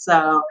fun.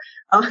 So,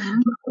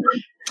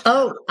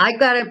 I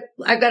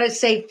gotta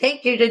say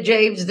thank you to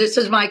James. This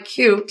is my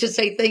cue to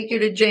say thank you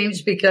to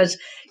James because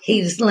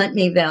he's lent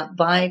me that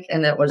bike,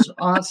 and that was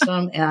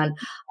awesome. And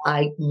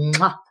I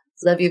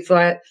love you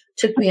for it.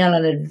 Took me on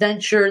an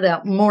adventure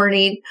that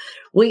morning.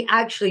 We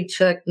actually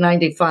took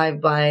 95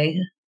 by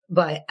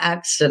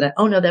accident.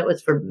 Oh no, that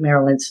was for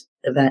Marilyn's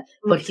event,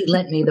 but he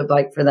lent me the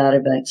bike for that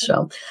event.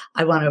 So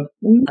I want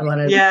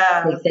to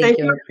say thank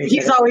you.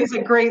 He's always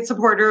a great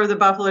supporter of the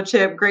Buffalo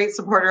Chip, great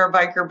supporter of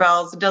Biker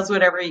Bells, does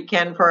whatever he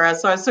can for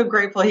us. So I was so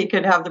grateful he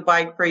could have the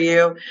bike for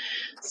you.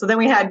 So then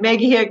we had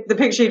Maggie Hicks. The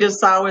picture you just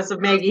saw was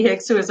of Maggie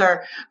Hicks, who is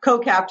our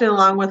co-captain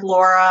along with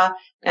Laura.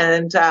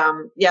 And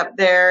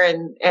there,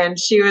 and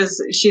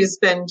she's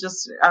been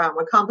just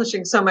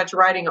accomplishing so much,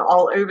 riding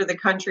all over the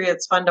country.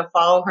 It's fun to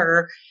follow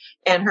her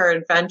and her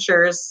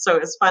adventures. So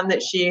it's fun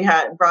that she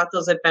had brought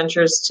those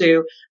adventures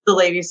to the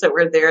ladies that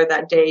were there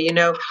that day.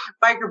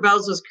 Biker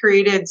Bells was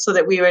created so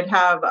that we would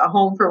have a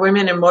home for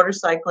women in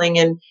motorcycling,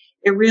 and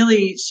it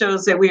really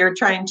shows that we are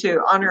trying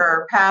to honor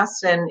our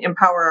past and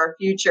empower our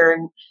future.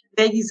 And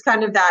Maggie's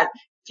kind of that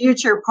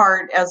future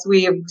part as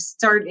we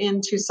start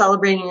into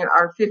celebrating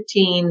our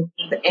 15th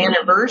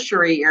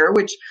anniversary year,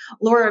 which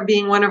Laura,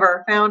 being one of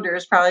our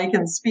founders, probably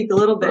can speak a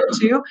little bit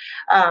to.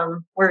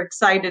 We're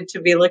excited to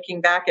be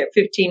looking back at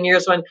 15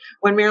 years.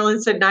 When Marilyn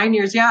said 9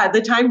 years,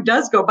 the time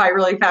does go by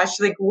really fast.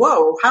 She's like,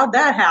 whoa, how'd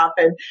that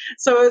happen?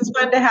 So it's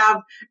fun to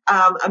have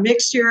a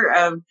mixture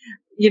of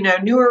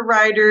newer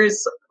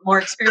riders, more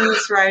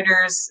experienced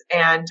riders.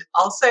 And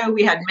also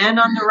we had men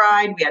on the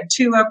ride. We had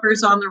two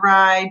uppers on the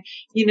ride.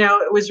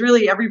 It was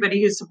really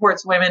everybody who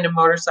supports women in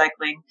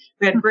motorcycling.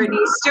 We had Brittany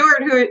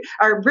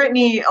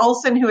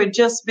Olson, who had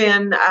just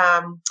been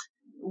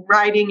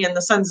riding in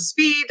the Sons of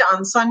Speed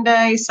on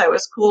Sunday. So it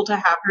was cool to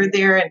have her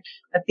there, and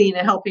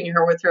Athena helping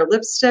her with her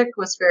lipstick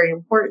was very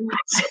important.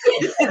 I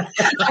noticed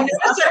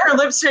that her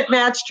lipstick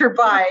matched her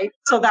bike.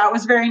 So that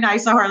was very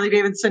nice of Harley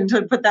Davidson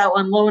to put that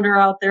one loaner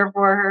out there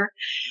for her.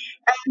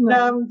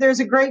 And there's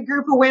a great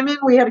group of women.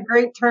 We had a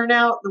great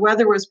turnout. The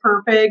weather was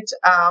perfect.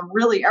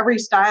 Really every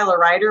style of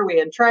rider. We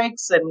had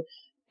trikes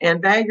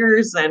and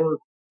baggers and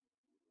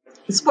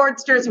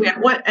sportsters. We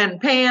had one and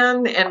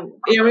pan, and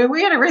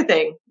we had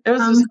everything. It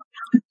was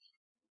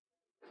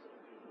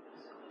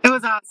it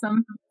was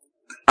awesome.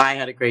 I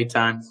had a great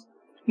time.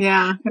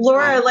 Yeah.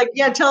 Laura,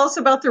 tell us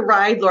about the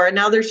ride, Laura.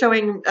 Now they're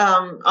showing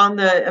on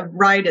the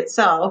ride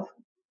itself.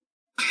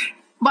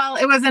 Well,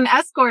 it was an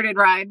escorted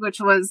ride, which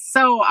was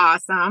so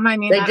awesome. I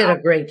mean, they did a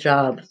great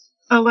job.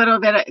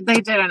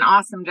 They did an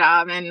awesome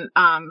job. And,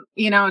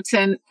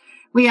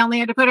 we only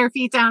had to put our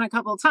feet down a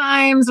couple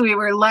times. We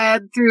were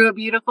led through a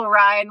beautiful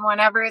ride. And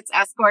whenever it's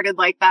escorted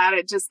like that,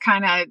 it just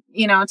kind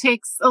of,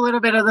 takes a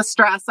little bit of the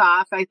stress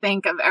off, I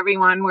think, of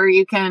everyone, where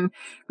you can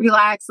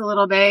relax a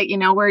little bit,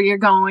 where you're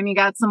going. You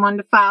got someone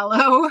to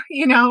follow,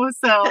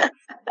 so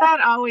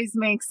that always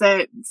makes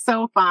it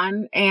so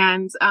fun.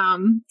 And,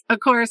 of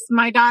course,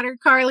 my daughter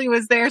Carly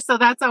was there. So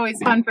that's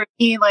always fun for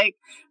me.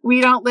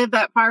 We don't live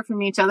that far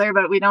from each other,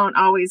 but we don't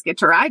always get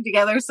to ride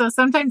together. So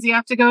sometimes you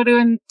have to go to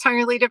an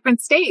entirely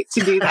different state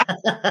to do that.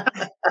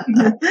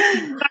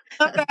 I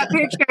love that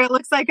picture. It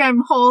looks like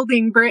I'm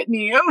holding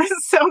Brittany. It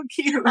was so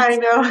cute. I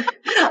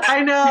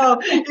know.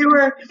 You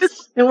were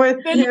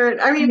with here.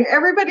 I mean,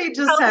 everybody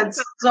just had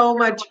so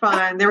much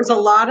fun. There was a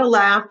lot of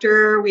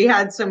laughter. We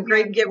had some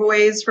great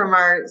giveaways from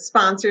our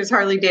sponsors.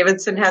 Harley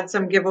Davidson had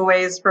some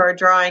giveaways for our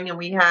drawing, and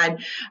we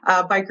had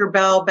Biker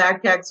Bell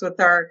backpacks with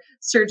our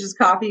Sturgis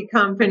Coffee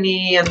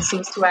Company and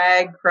some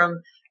swag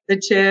from the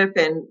Chip.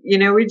 And,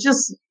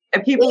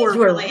 people were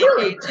really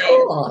engaging.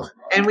 Cool.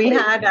 And we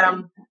had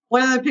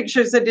one of the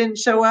pictures that didn't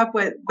show up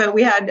but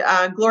we had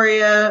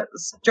Gloria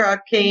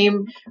Struck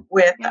came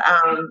with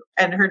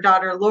and her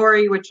daughter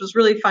Lori, which was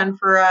really fun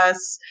for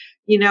us.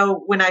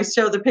 When I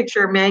show the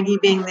picture of Maggie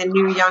being the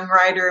new young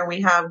rider, and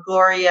we have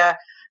Gloria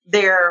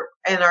there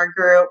in our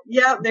group.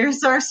 Yeah,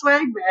 there's our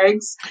swag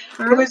bags.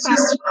 It was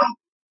just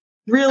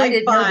really I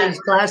didn't fun. know these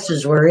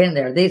classes were in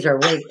there. These are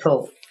way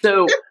cool.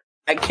 So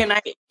can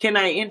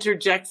I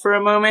interject for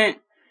a moment?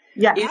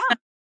 Yeah.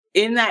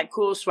 In that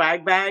cool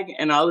swag bag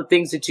and all the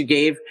things that you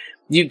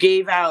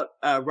gave out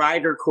a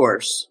rider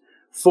course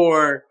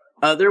for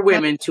other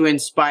women to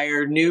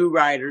inspire new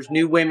riders,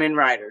 new women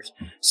riders.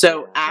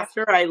 So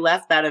after I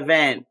left that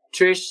event,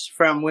 Trish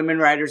from Women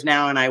Riders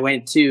Now and I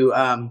went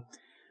to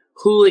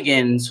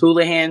Hooligans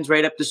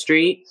right up the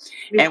street,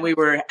 and we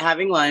were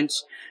having lunch.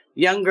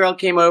 Young girl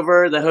came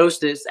over, the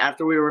hostess,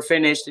 after we were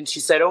finished, and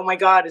she said, "Oh my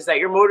God, is that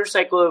your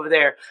motorcycle over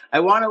there? I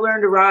want to learn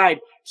to ride."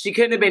 She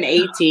couldn't have been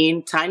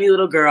 18, tiny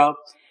little girl,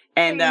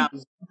 and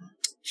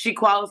she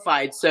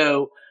qualified.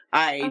 So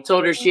I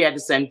told her she had to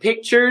send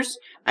pictures.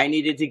 I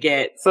needed to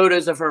get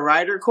photos of her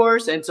rider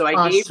course, and so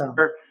I gave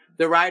her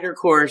the rider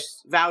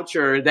course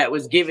voucher that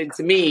was given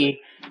to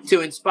me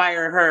to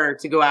inspire her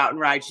to go out and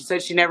ride. She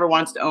said she never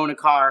wants to own a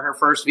car. Her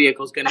first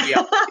vehicle is going to be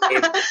up.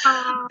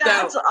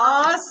 That's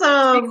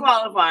awesome. She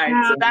qualified.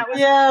 So that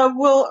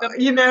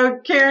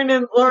was Karen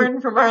and Lauren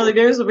from Harley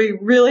Davidson will be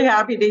really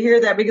happy to hear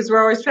that, because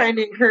we're always trying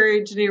to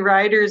encourage new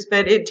riders,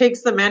 but it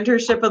takes the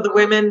mentorship of the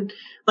women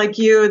like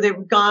you,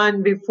 they've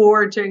gone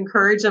before, to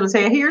encourage them and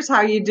say, here's how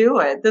you do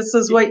it. This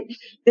is what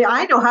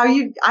I know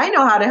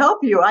how to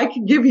help you. I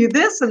can give you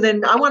this, and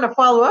then I want to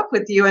follow up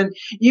with you, and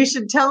you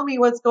should tell me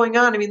what's going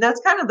on. I mean, that's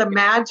kind of the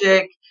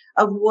magic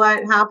of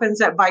what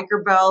happens at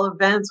Biker Bell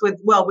events with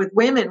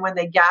women when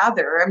they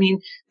gather. I mean,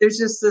 there's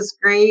just this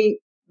great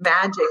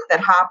magic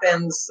that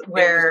happens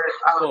where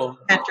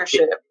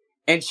mentorship.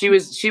 And she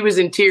was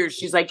in tears.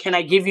 She's like, "Can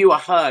I give you a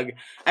hug?"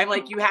 I'm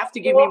like, "You have to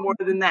give me more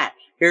than that.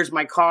 Here's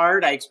my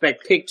card. I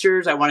expect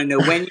pictures. I want to know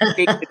when you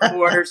take the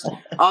course."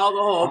 All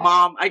the whole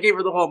mom. I gave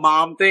her the whole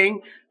mom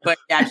thing. But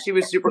yeah, she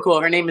was super cool.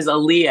 Her name is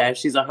Aaliyah.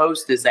 She's a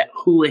hostess at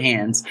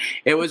Hooligans.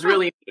 It was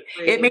really,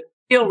 it made me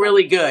feel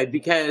really good,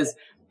 because,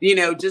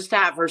 just to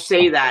have her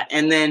say that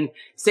and then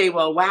say,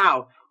 well,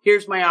 wow,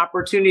 here's my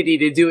opportunity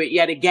to do it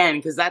yet again.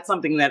 Because that's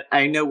something that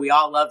I know we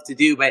all love to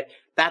do, but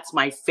that's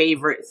my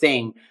favorite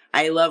thing.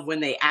 I love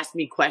when they ask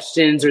me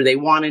questions, or they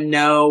want to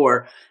know,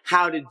 or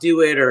how to do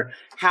it, or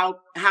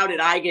how did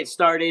I get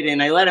started?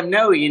 And I let them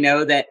know,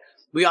 that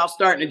we all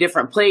start in a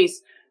different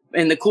place.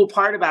 And the cool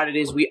part about it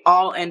is we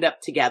all end up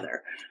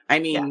together. I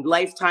mean,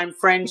 lifetime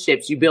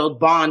friendships, you build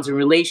bonds and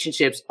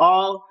relationships,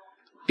 all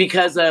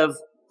because of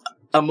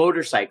a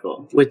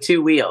motorcycle with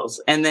two wheels.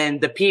 And then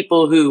the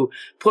people who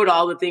put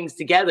all the things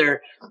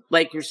together,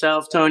 like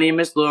yourself, Tony,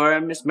 Miss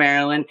Laura, Miss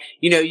Marilyn,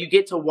 you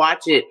get to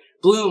watch it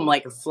bloom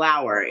like a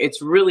flower.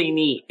 It's really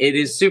neat. It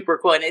is super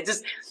cool. And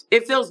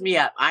it fills me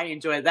up. I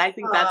enjoy it. I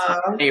think that's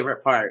my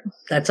favorite part.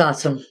 That's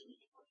awesome.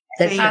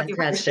 That's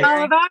fantastic.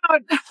 All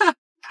about.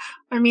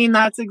 I mean,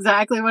 that's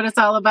exactly what it's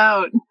all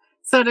about.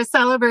 So to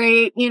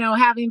celebrate,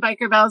 having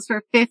Biker Bells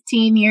for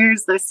 15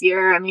 years this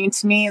year, I mean,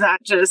 to me,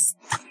 that just,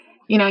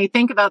 you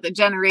think about the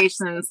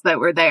generations that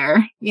were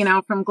there,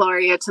 from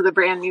Gloria to the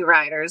brand new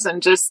riders,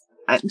 and just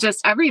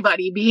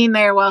everybody being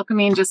there,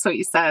 welcoming, just what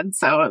you said.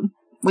 So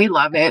we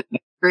love it.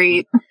 It's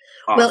great.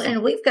 Awesome. Well,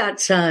 and we've got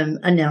some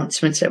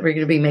announcements that we're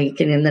going to be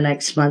making in the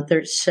next month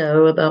or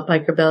so about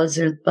Biker Bells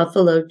and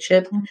Buffalo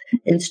Chip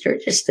in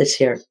Sturgis this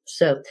year.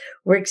 So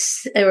we're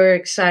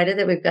excited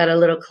that we've got a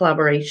little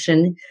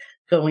collaboration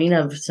going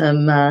of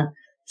some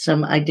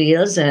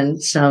ideas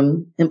and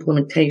some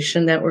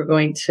implementation that we're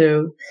going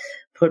to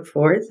put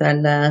forth,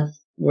 and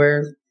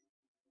we're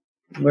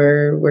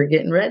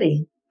getting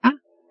ready.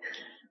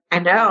 I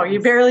know. You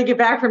barely get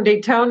back from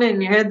Daytona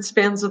and your head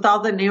spins with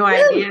all the new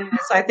ideas.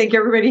 I think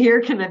everybody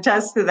here can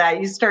attest to that.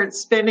 You start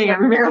spinning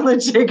and Marilyn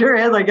shake her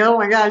head like, oh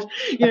my gosh,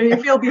 you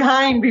feel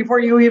behind before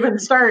you even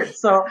start.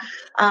 So,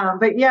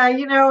 but yeah,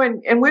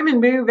 and women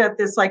move at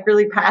this like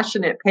really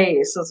passionate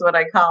pace is what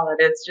I call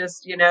it. It's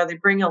just, they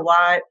bring a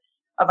lot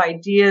of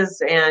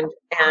ideas and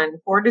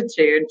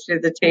fortitude to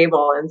the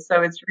table. And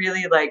so it's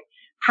really like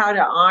how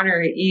to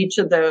honor each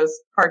of those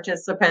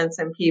participants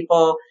and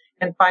people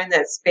and find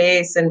that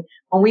space. And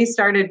when we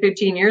started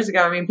 15 years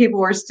ago,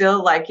 people were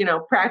still like,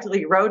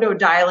 practically roto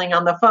dialing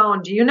on the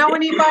phone. Do you know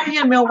anybody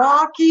in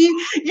Milwaukee?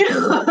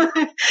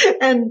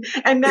 And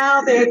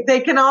now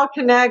they can all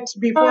connect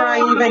before I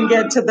even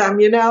get to them,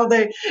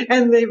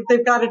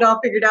 they've got it all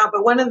figured out.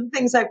 But one of the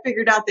things I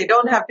figured out they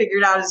don't have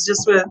figured out is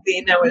just what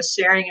Athena was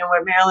sharing and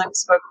what Marilyn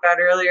spoke about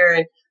earlier.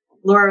 And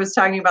Laura was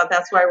talking about,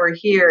 that's why we're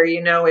here.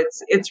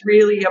 It's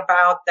really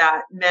about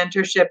that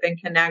mentorship and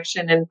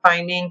connection and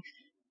finding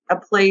a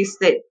place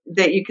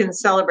that you can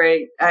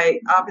celebrate. I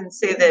often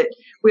say that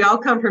we all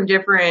come from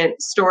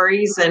different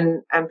stories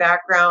and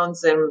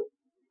backgrounds and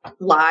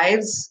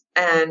lives,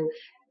 and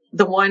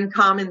the one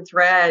common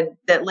thread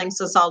that links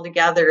us all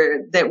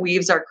together, that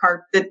weaves our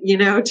carpet,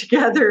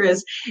 together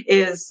is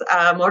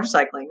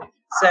motorcycling.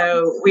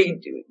 So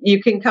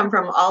you can come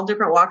from all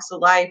different walks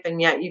of life,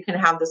 and yet you can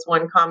have this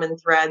one common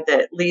thread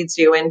that leads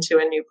you into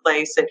a new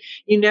place. And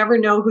you never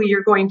know who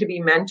you're going to be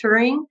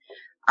mentoring.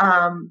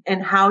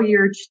 And how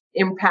you're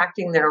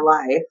impacting their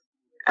life.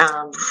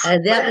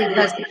 And that leads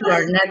us to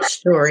our next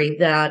story,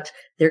 that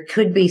there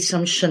could be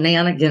some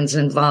shenanigans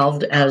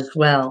involved as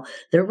well.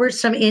 There were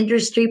some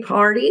industry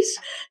parties,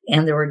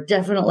 and there were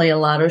definitely a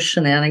lot of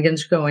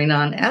shenanigans going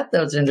on at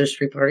those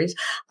industry parties.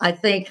 I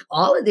think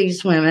all of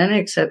these women,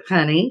 except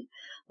Penny,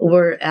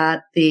 were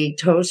at the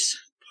Toast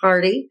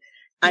party.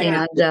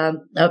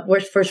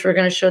 First we're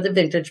going to show the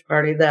vintage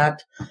party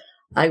that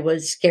I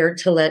was scared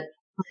to let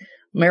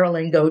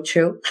Marilyn go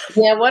to.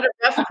 Yeah, what a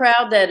rough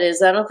crowd that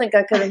is. I don't think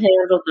I could have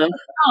handled them.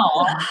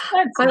 Oh,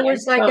 I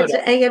was like, it's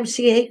an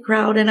AMCA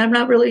crowd, and I'm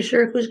not really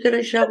sure who's going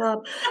to show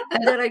up.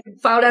 And then I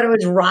found out it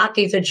was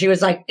Rocky's, and she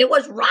was like, it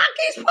was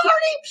Rocky's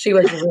party? She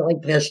was really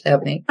pissed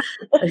at me.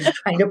 I was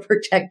trying to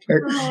protect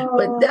her.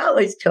 But that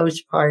was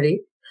Toast party.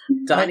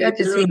 I got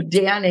to see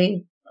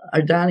Donnie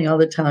all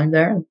the time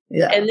there.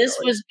 Yeah. And this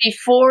was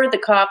before the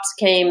cops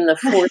came the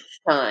fourth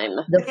time.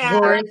 The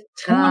fourth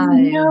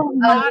time.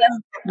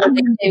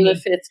 They came the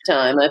fifth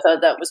time. I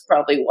thought that was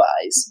probably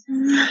wise.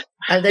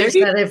 They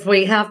said if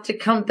we have to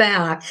come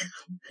back.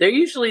 They're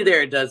usually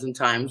there a dozen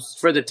times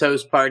for the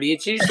Toast party.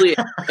 It's usually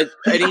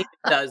a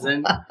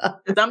dozen.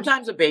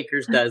 Sometimes a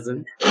baker's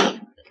dozen.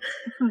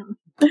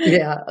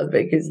 Yeah, a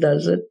baker's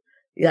dozen.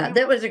 Yeah,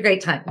 that was a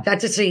great time.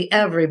 Got to see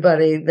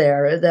everybody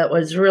there. That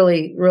was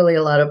really, really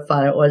a lot of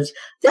fun.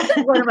 This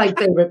is one of my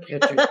favorite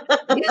pictures.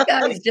 You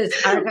guys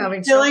just are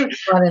having so much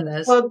fun in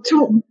this. Well,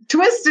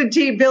 Twisted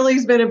Tea,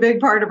 Billy's been a big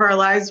part of our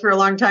lives for a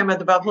long time at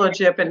the Buffalo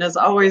Chip, and has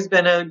always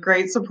been a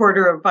great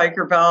supporter of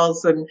Biker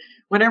Bells. And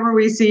whenever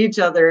we see each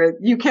other,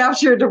 you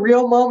captured the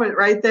real moment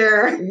right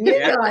there.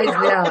 Yeah,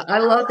 I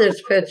love this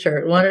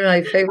picture. One of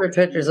my favorite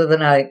pictures of the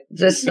night.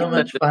 Just so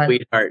much fun.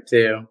 Sweetheart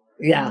too.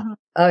 Yeah.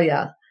 Oh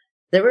yeah.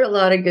 There were a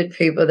lot of good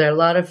people there. A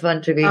lot of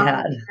fun to be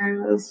had. It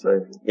was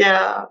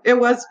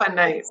a fun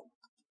night.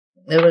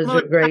 It was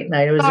a great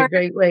night. It was a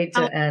great way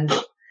to end.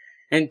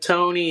 And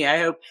Tony, I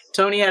hope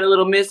Tony had a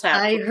little mishap.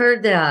 I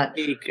heard that.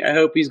 I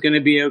hope he's going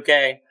to be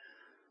okay.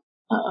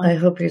 I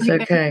hope he's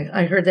okay.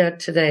 I heard that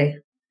today.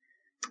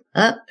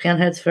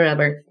 Panheads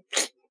forever.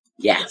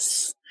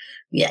 Yes.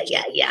 Yeah.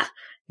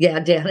 Yeah,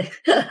 Danny.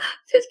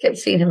 Just kept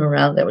seeing him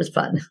around. That was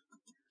fun.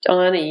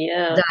 Donnie,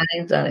 yeah.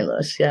 Donnie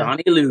Loose, yeah.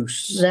 Donnie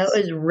Loose. That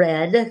was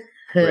Red,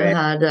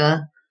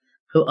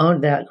 who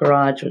owned that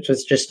garage, which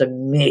was just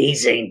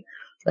amazing.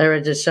 They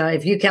were just,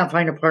 if you can't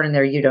find a part in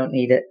there, you don't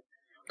need it.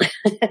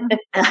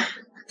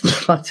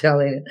 I'm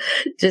telling you,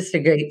 just a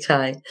great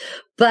time.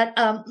 But,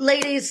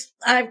 ladies,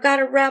 I've got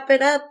to wrap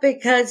it up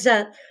because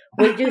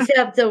we do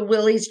have the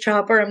Willie's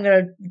Chopper. I'm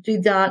going to do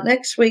that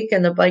next week,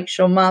 and the Bike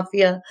Show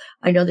Mafia.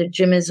 I know that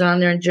Jim is on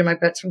there, and Jim,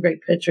 I've got some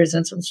great pictures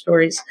and some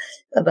stories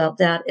about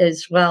that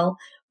as well.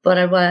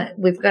 But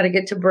we've got to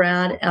get to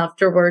Brad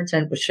afterwards,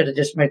 and we should have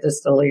just made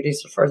this the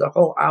ladies for the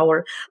whole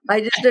hour. I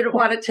just didn't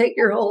want to take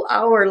your whole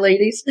hour,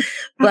 ladies,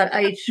 but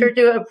I sure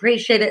do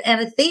appreciate it.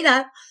 And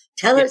Athena,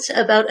 tell us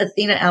about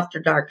Athena After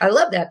Dark. I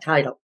love that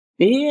title.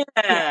 Yeah,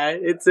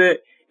 it's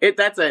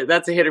That's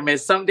a hit or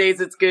miss. Some days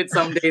it's good.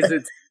 Some days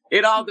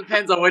it all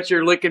depends on what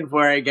you're looking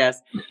for, I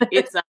guess.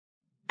 It's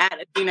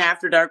at Athena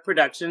After Dark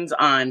Productions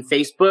on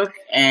Facebook,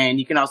 and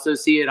you can also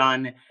see it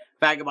on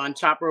Vagabond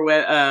Chopper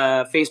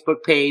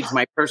Facebook page,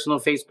 my personal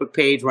Facebook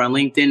page. We're on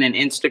LinkedIn and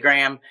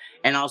Instagram,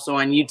 and also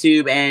on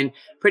YouTube. And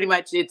pretty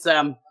much it's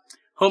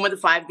home of the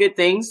 5 good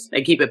things.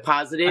 I keep it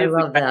positive. I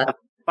love that.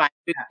 5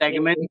 good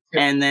segments,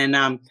 and then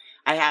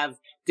I have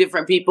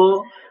different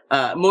people.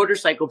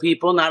 Motorcycle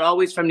people, not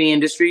always from the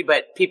industry,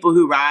 but people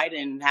who ride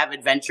and have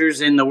adventures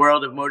in the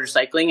world of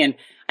motorcycling. And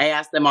I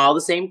ask them all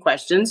the same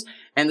questions.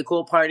 And the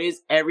cool part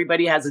is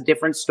everybody has a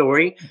different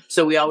story.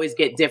 So we always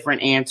get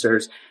different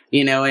answers,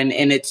 you know, and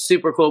it's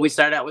super cool. We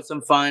start out with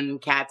some fun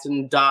cats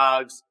and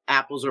dogs,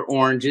 apples or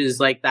oranges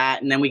like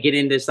that. And then we get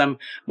into some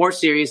more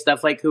serious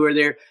stuff like who are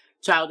their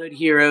childhood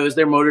heroes,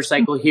 their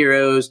motorcycle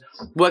heroes.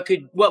 What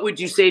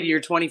would you say to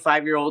your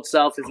 25-year-old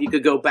self if you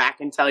could go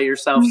back and tell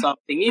yourself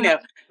something, you know,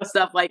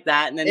 stuff like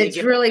that. And then it's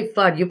really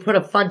fun. You put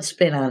a fun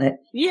spin on it.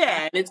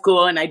 Yeah, and it's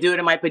cool. And I do it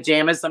in my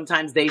pajamas.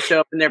 Sometimes they show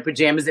up in their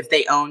pajamas if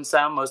they own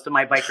some. Most of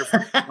my biker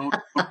friends own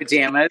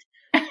pajamas.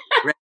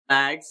 Red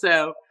flag.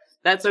 So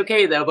that's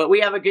okay though. But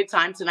we have a good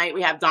time tonight.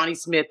 We have Donnie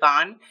Smith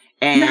on,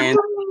 and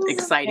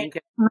exciting.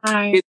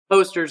 His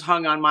posters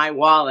hung on my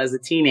wall as a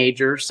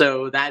teenager,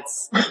 so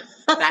that's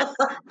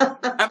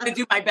I'm going to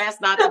do my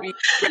best not to be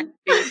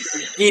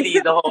giddy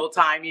the whole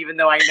time, even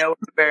though I know it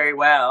very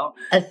well.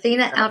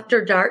 Athena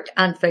After Dark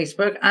on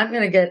Facebook. I'm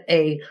going to get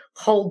a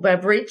cold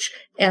beverage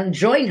and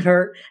join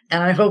her,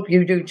 and I hope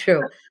you do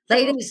too.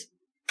 Ladies,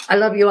 I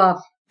love you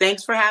all.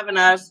 Thanks for having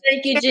us.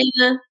 Thank you,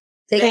 Gina.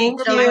 Thank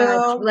you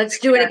so much. Let's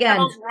do it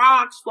again.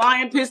 Rocks.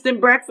 Flying Piston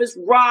Breakfast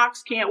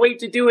rocks. Can't wait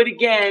to do it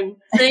again.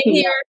 Same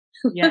here.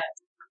 Yes.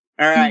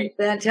 All right.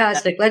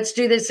 Fantastic. Let's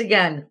do this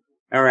again.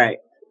 All right.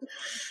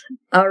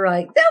 All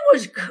right. That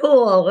was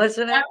cool,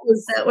 wasn't it?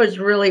 That was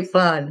really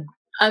fun.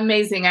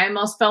 Amazing. I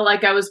almost felt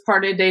like I was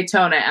part of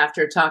Daytona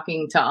after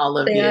talking to all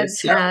of you.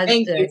 So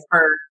thank you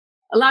for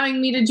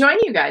allowing me to join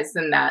you guys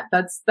in that.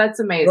 That's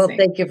amazing. Well,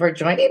 thank you for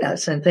joining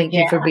us, and thank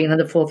you for being in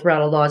the Full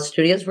Throttle Law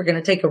Studios. We're going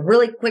to take a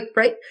really quick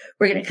break.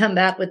 We're going to come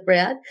back with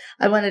Brad.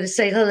 I wanted to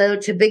say hello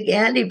to Big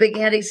Andy. Big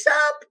Andy,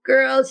 sup,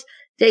 girls?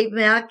 Dave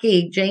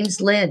Mackey, James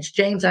Lynch.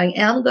 James, I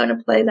am going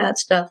to play that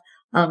stuff.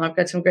 I've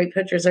got some great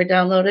pictures I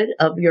downloaded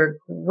of your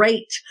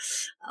great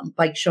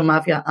Bike Show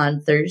Mafia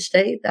on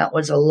Thursday. That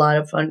was a lot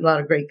of fun, a lot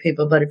of great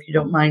people. But if you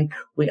don't mind,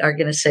 we are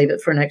going to save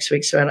it for next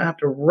week so I don't have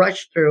to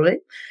rush through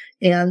it.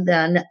 And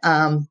then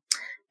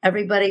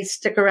everybody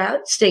stick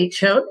around, stay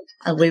tuned.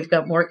 We've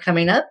got more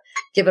coming up.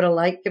 Give it a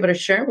like, give it a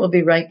share. We'll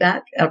be right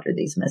back after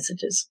these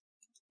messages.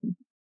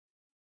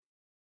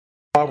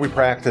 Law we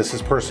practice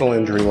is personal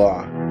injury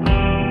law.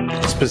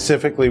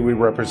 Specifically, we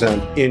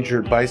represent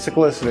injured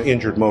bicyclists and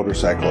injured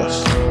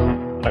motorcyclists.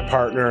 My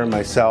partner and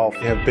myself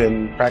have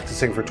been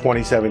practicing for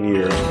 27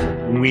 years.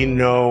 We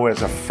know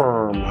as a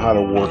firm how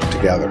to work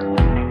together.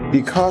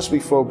 Because we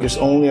focus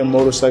only on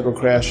motorcycle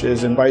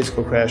crashes and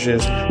bicycle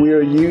crashes, we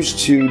are used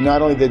to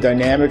not only the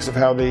dynamics of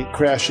how the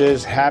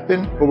crashes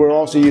happen, but we're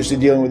also used to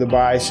dealing with the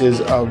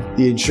biases of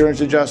the insurance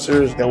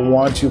adjusters that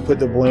want to put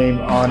the blame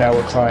on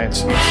our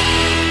clients.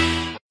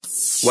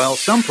 While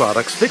some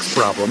products fix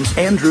problems,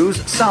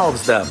 Andrews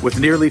solves them. With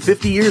nearly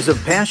 50 years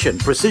of passion,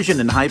 precision,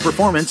 and high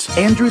performance,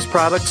 Andrews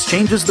Products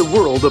changes the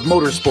world of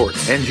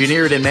motorsports.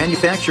 Engineered and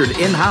manufactured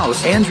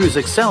in-house, Andrews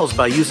excels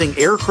by using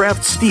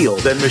aircraft steel,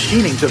 then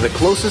machining to the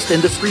closest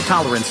industry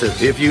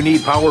tolerances. If you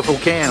need powerful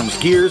cams,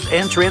 gears,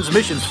 and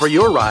transmissions for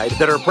your ride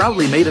that are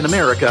proudly made in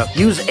America,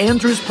 use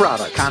Andrews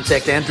Products.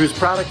 Contact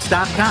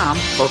AndrewsProducts.com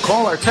or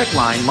call our tech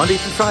line Monday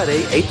through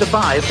Friday, 8 to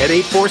 5 at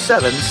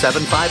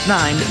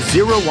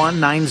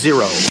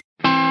 847-759-0190.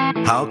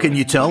 How can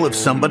you tell if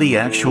somebody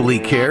actually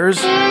cares?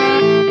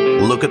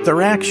 Look at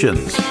their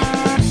actions.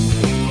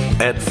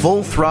 At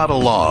Full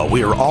Throttle Law,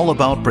 we are all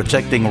about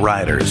protecting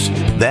riders.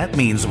 That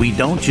means we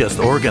don't just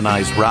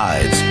organize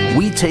rides.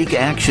 We take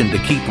action to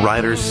keep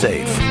riders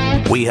safe.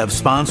 We have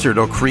sponsored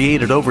or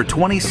created over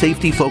 20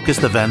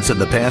 safety-focused events in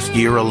the past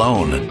year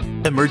alone.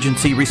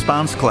 Emergency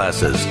response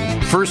classes,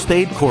 first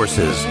aid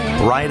courses,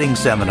 riding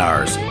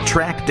seminars,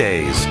 track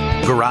days,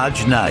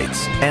 garage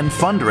nights, and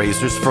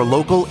fundraisers for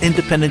local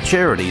independent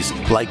charities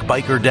like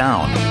Biker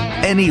Down.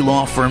 Any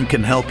law firm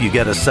can help you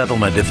get a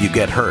settlement if you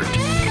get hurt.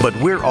 But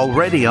we're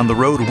already on the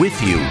road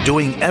with you,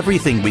 doing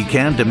everything we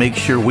can to make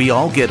sure we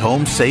all get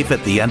home safe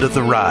at the end of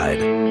the ride.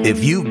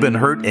 If you've been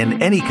hurt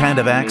in any kind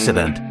of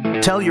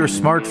accident, tell your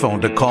smartphone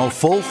to call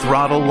Full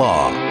Throttle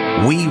Law.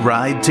 We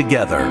ride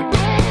together.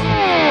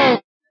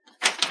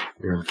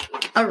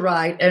 All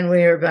right, and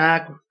we are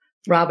back.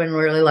 Robin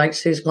really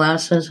likes these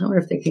glasses. I wonder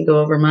if they can go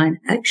over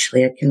mine.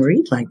 Actually, I can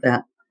read like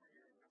that.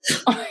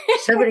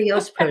 Somebody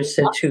else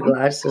posted 2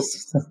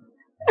 glasses.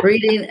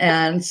 Reading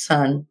and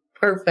sun.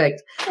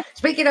 Perfect.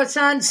 Speaking of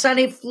sun,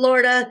 sunny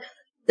Florida.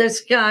 This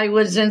guy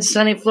was in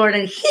sunny Florida,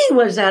 and he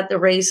was at the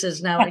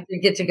races. Now I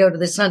did get to go to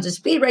the Sons of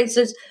Speed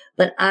races,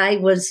 but I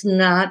was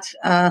not,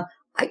 I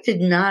did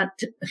not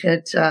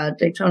hit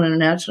Daytona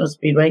International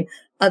Speedway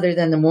other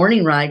than the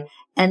morning ride.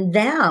 And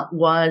that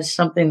was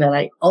something that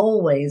I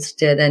always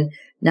did. And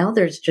now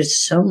there's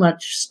just so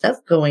much stuff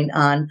going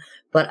on.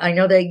 But I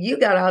know that you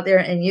got out there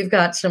and you've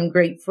got some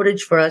great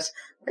footage for us.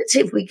 Let's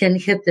see if we can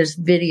hit this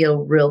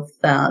video real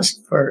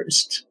fast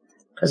first,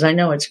 because I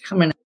know it's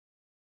coming.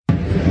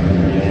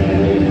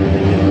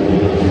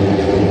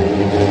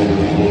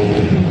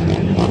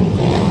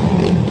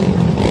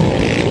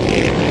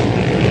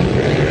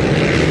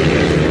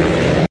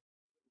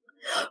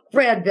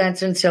 Brad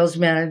Benson, sales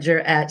manager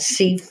at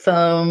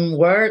Seafoam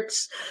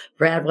Works.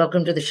 Brad,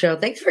 welcome to the show.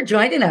 Thanks for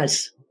joining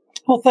us.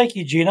 Well, thank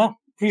you, Gina.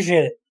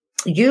 Appreciate it.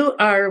 You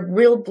are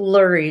real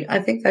blurry. I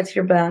think that's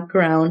your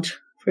background.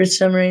 For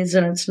some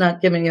reason, it's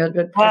not giving you a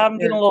good picture. I'm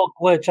getting a little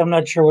glitch. I'm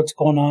not sure what's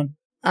going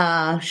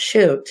on.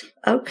 Shoot.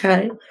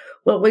 Okay.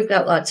 Well, we've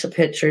got lots of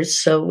pictures,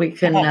 so we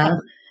can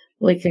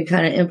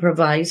kind of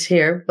improvise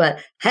here.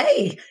 But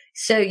hey,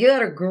 so you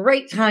had a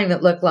great time,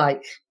 it looked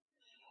like.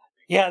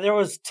 Yeah, there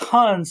was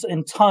tons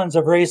and tons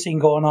of racing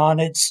going on.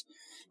 It's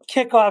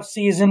kickoff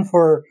season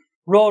for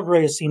road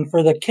racing,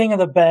 for the King of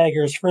the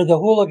Baggers, for the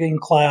Hooligan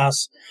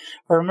class,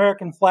 for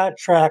American Flat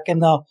Track,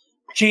 and the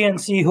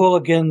GNC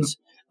Hooligans.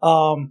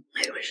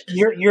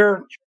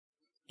 Your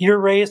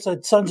race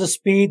at Sons of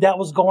Speed, that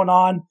was going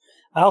on.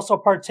 I also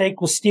partake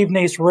with Steve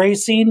Nace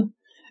Racing,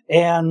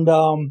 and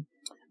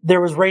there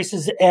was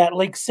races at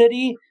Lake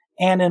City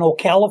and in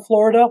Ocala,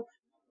 Florida,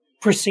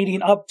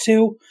 proceeding up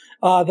to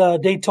the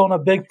Daytona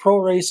Big Pro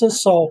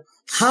races. So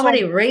how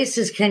many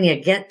races can you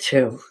get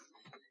to?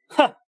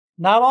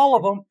 Not all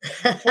of them.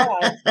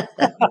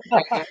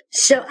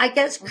 So I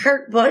guess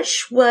Kurt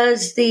Busch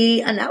was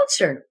the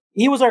announcer.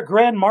 He was our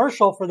Grand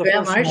Marshal for the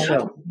Grand first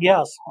Marshal. night.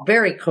 Yes.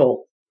 Very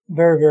cool.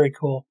 Very, very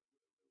cool.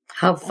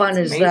 How fun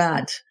is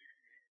that?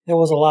 It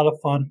was a lot of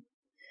fun.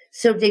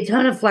 So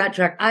Daytona Flat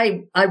Track,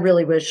 I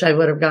really wish I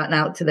would have gotten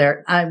out to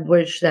there. I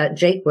wish that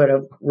Jake would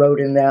have rode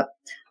in that.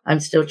 I'm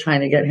still trying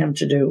to get him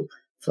to do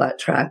flat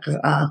track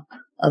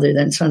other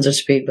than Sons of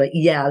Speed. But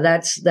yeah,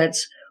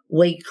 that's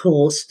way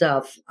cool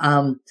stuff.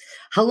 How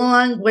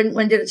long,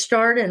 when did it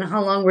start and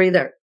how long were you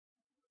there?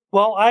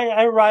 Well,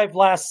 I arrived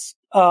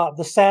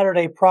the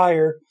Saturday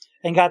prior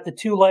and got the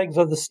 2 legs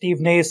of the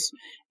Steve Nace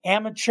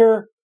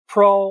Amateur,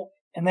 Pro,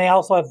 and they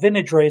also have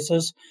vintage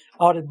races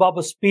out at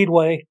Bubba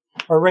Speedway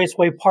or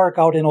Raceway Park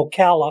out in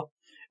Ocala,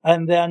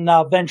 and then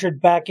ventured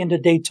back into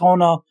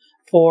Daytona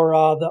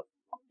for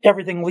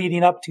everything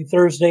leading up to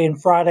Thursday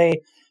and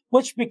Friday,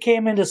 which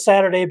became into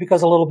Saturday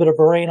because of a little bit of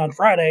a rain on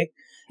Friday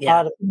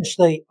to finish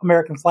the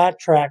American Flat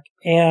Track.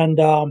 And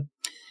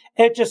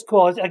it's just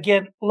cool.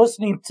 Again,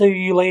 listening to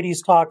you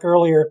ladies talk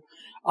earlier,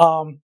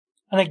 and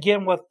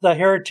again with the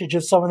heritage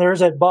of some of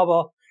theirs at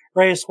Bubba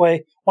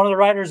Raceway, one of the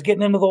riders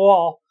getting into the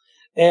wall.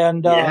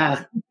 And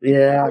the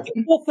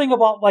cool thing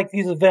about like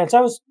these events,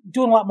 I was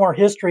doing a lot more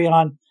history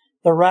on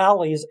the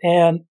rallies,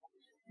 and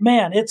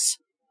man,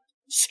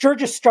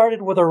 Sturgis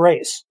started with a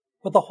race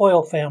with the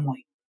Hoyle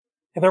family.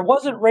 If there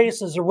wasn't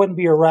races, there wouldn't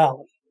be a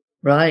rally.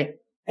 Right.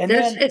 And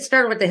then it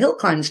started with the hill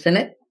climbs, didn't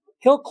it?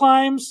 Hill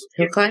climbs.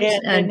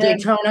 And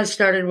Daytona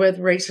started with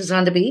races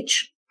on the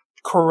beach.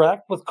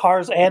 Correct, with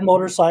cars and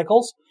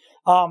motorcycles.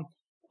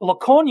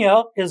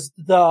 Laconia is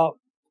the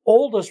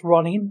oldest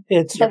running.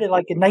 It started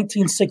like in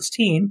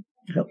 1916.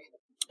 Yep.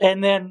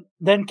 And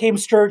then came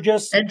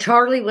Sturgis. And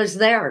Charlie was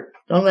there.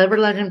 Don't ever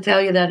let him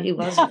tell you that he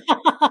wasn't.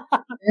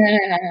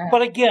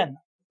 But again,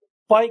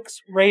 bikes,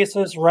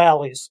 races,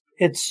 rallies.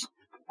 It's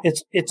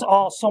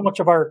all so much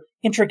of our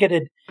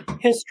intricate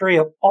history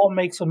of all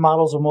makes and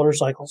models of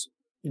motorcycles.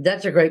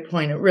 That's a great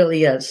point. It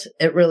really is.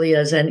 It really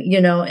is. And,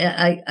 you know,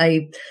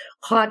 I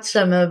caught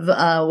some of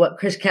what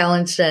Chris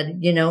Callan said.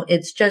 You know,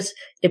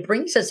 it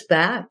brings us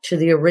back to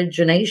the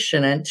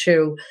origination and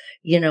to,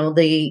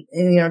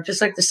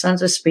 just like the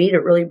Sons of Speed,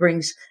 it really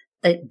brings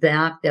it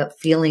back, that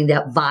feeling,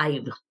 that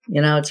vibe.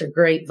 You know, it's a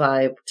great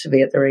vibe to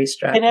be at the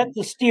racetrack. And at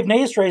the Steve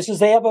Nace races,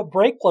 they have a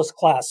brakeless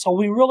class. So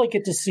we really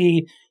get to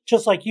see,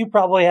 just like you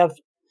probably have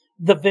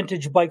the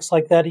vintage bikes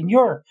like that in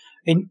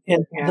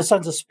the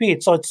Sons of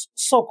Speed. So it's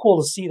so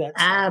cool to see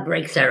that.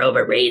 Brakes are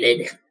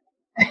overrated.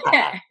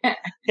 Yeah.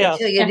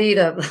 Until you need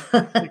them.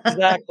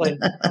 Exactly.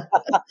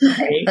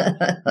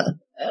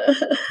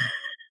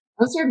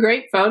 Those are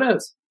great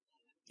photos.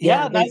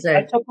 Yeah,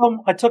 I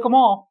took them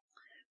all.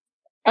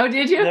 Oh,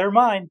 did you? They're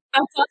mine.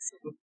 That's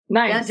awesome.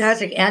 Nice.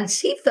 Fantastic. And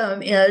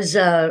Seafoam is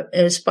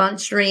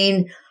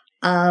sponsoring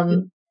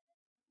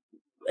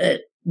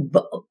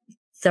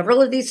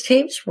several of these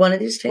teams, one of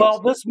these teams? Well,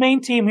 this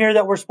main team here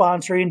that we're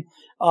sponsoring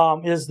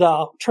is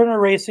the Turner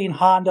Racing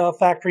Honda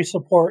Factory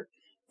Support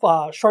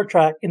short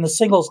track in the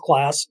singles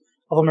class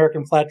of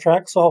American Flat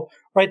Track. So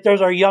right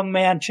there's our young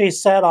man,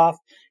 Chase Sadoff.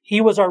 He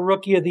was our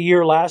Rookie of the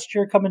Year last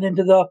year coming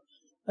into the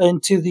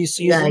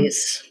season.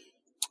 Nice.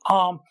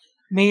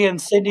 Me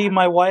and Cindy,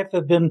 my wife,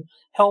 have been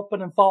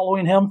helping and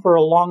following him for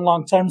a long,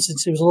 long time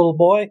since he was a little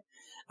boy.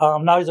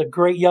 Now he's a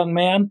great young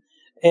man.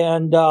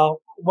 And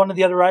one of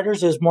the other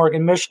riders is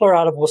Morgan Mishler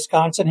out of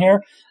Wisconsin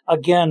here.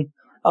 Again,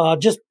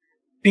 just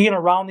being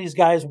around these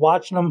guys,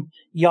 watching them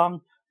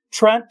young.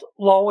 Trent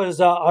Lowe is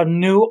a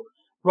new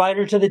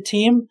rider to the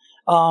team.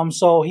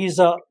 So he's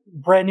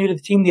brand new to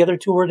the team. The other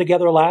two were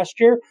together last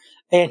year,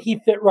 and he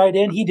fit right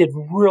in. He did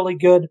really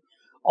good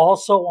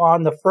also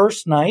on the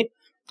first night.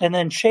 And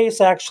then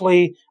Chase,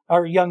 actually,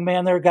 our young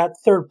man there, got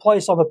third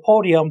place on the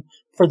podium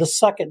for the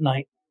second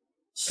night.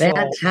 So,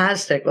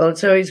 fantastic. Well,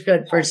 it's always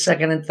good for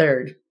second and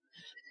third.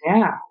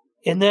 Yeah.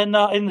 And then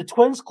in the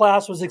twins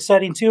class was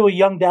exciting too. A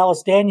young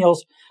Dallas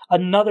Daniels,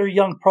 another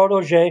young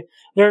protege.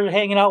 They're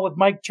hanging out with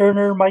Mike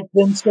Turner, Mike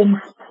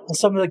Vinson, and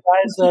some of the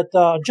guys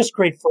that just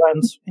great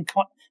friends and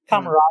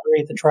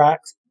camaraderie at the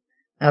tracks.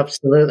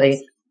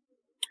 Absolutely.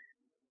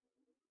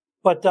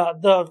 But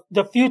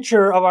the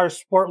future of our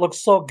sport looks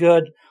so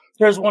good.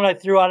 There's one I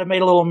threw out. I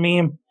made a little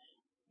meme.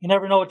 You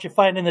never know what you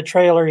find in the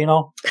trailer, you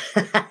know.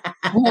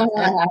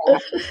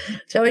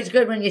 It's always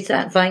good when you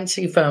find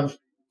Seafoam.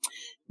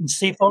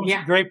 Seafoam is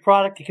a great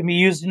product. It can be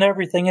used in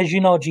everything, as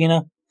you know,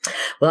 Gina.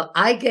 Well,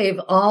 I gave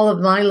all of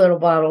my little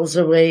bottles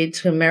away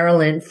to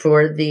Maryland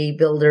for the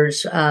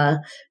builders, for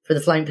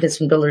the Flying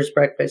Piston Builders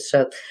Breakfast.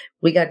 So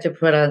we got to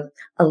put a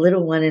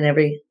little one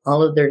in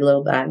all of their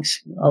little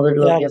bags, all their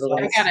little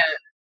giveaways.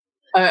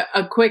 I got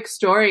a quick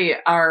story.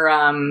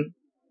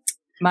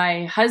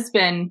 My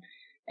husband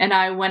and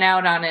I went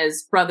out on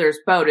his brother's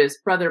boat. His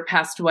brother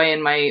passed away,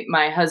 and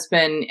my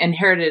husband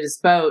inherited his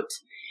boat,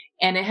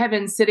 and it had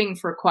been sitting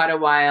for quite a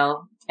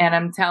while. And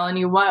I'm telling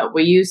you what,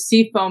 we use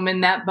Seafoam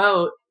in that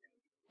boat,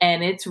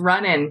 and it's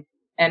running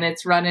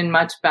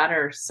much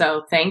better.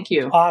 So thank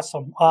you.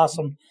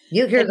 Awesome.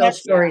 You hear those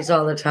stories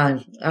all the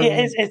time.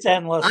 It's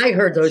endless. I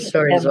heard those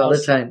stories all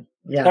the time.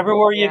 Yeah.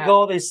 Everywhere you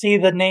go, they see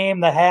the name,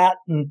 the hat,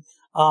 and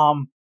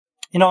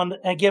and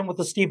again with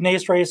the Steve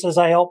Nace races,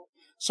 I help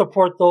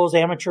support those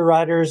amateur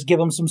riders, give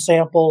them some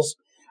samples.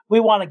 We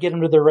want to get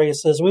them to the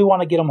races. We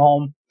want to get them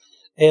home,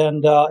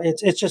 and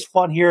it's just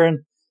fun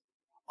hearing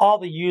all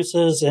the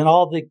uses and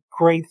all the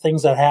great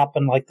things that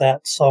happen like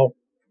that. So,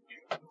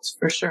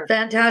 for sure,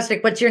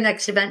 fantastic. What's your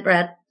next event,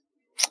 Brad?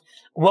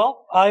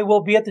 Well, I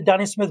will be at the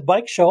Donnie Smith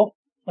Bike Show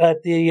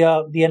at the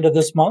end of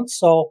this month,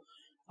 so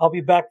I'll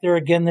be back there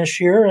again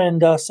this year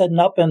and setting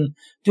up and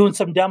doing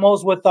some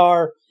demos with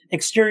our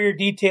exterior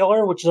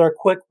detailer, which is our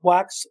quick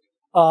wax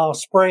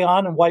spray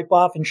on and wipe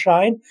off and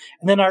shine.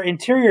 And then our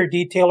interior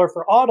detailer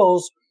for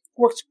autos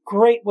works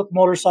great with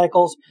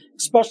motorcycles,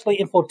 especially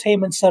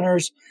infotainment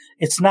centers.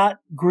 It's not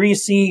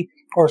greasy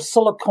or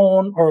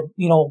silicone or,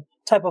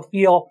 type of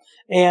feel.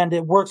 And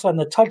it works on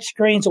the touch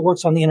screens. It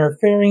works on the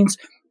interferings.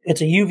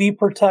 It's a UV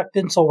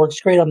protectant, so it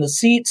works great on the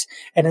seats.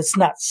 And it's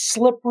not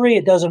slippery.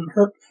 It doesn't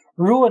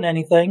ruin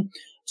anything.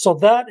 So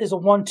that is a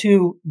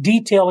 1-2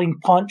 detailing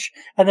punch.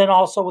 And then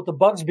also with the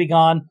Bugs Be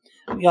Gone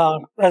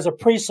as a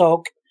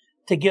pre-soak,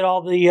 to get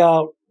all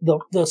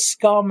the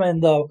scum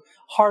and the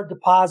hard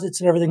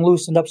deposits and everything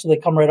loosened up so they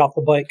come right off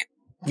the bike.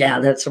 Yeah,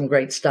 that's some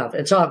great stuff.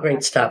 It's all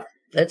great stuff.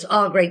 It's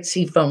all great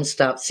Seafoam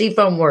stuff.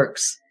 Seafoam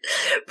works.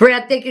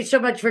 Brad, thank you so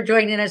much for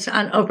joining us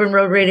on Open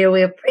Road Radio.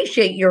 We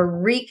appreciate your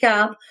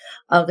recap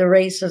of the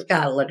races.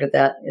 God, look at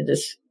that.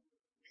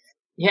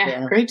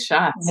 Great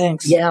shots.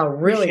 Thanks. Yeah,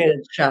 really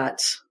good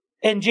shots.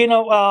 And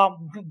Gino,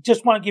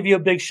 just want to give you a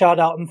big shout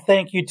out and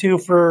thank you too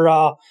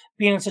for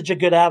being such a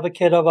good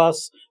advocate of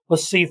us with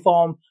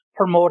Seafoam,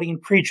 promoting,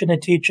 preaching,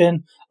 and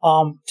teaching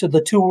to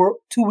the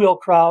two-wheel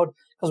crowd,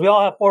 because we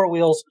all have four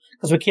wheels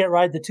because we can't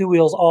ride the two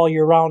wheels all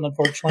year round,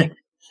 unfortunately.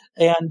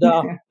 And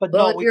but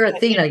if you're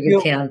Athena,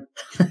 you can.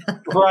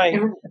 Right.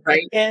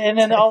 And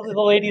then all the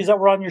ladies that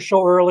were on your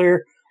show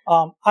earlier.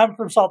 I'm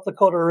from South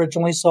Dakota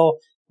originally, so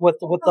with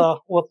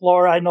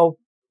Laura, I know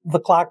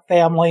the Clock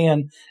family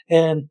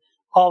and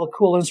all the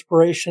cool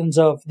inspirations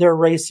of their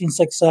racing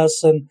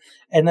success,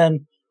 and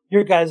then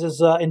your guys'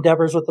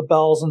 endeavors with the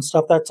bells and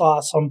stuff. That's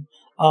awesome.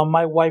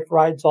 My wife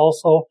rides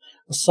also,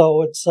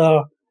 so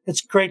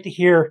it's great to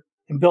hear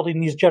and building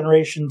these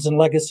generations and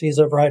legacies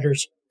of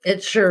riders.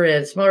 It sure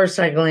is.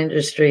 Motorcycle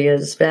industry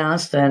is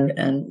vast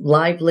and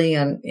lively,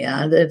 and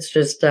it's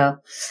just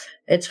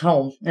it's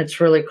home.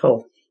 It's really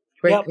cool.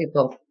 Great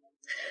people.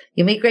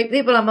 You meet great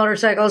people on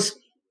motorcycles.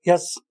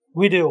 Yes,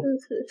 we do.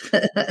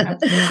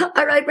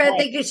 All right, Brad,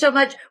 thank you so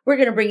much. We're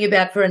going to bring you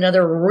back for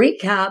another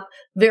recap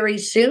very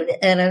soon.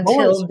 And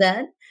until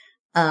then,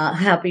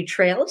 happy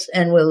trails,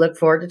 and we'll look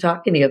forward to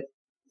talking to you.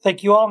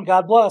 Thank you all, and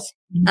God bless.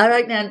 All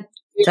right, man.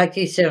 Talk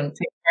to you soon.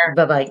 Take care.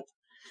 Bye-bye.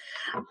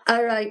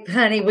 All right,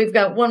 honey, we've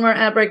got one more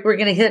ad break we're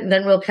going to hit, and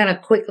then we'll kind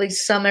of quickly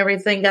sum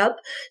everything up.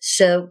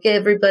 So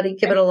everybody,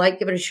 give it a like,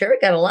 give it a share. We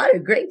got a lot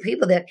of great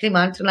people that came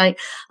on tonight.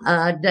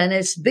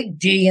 Dennis, Big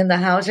D in the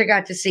house. I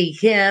got to see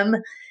him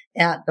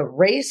at the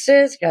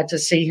races, got to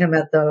see him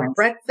at the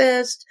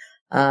breakfast,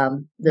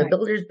 the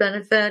Builders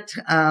Benefit.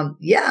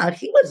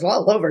 He was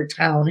all over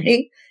town.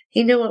 He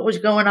knew what was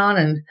going on,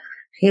 and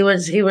he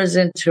was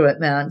into it,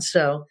 man.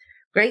 So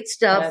great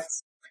stuff.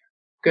 That's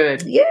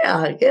good.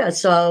 Yeah.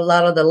 Saw a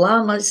lot of the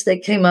llamas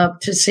that came up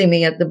to see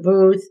me at the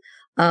booth.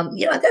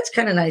 That's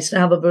kind of nice to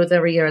have a booth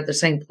every year at the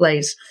same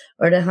place,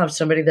 or to have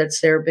somebody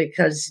that's there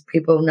because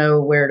people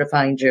know where to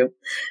find you,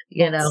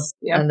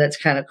 and that's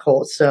kind of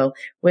cool. So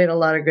we had a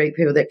lot of great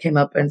people that came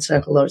up and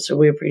said hello. So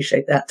we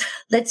appreciate that.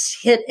 Let's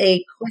hit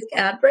a quick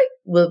ad break.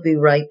 We'll be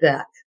right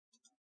back.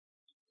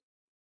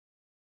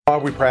 Law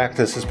we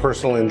practice is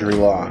personal injury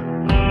law.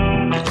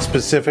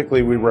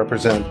 Specifically, we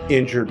represent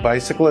injured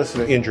bicyclists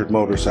and injured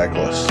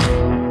motorcyclists.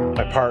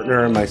 My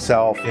partner and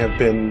myself have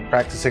been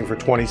practicing for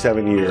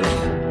 27 years.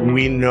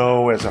 We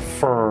know as a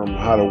firm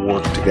how to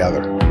work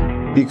together.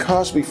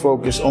 Because we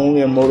focus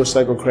only on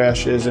motorcycle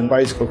crashes and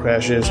bicycle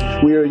crashes,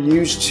 we are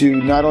used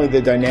to not only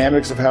the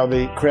dynamics of how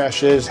the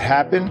crashes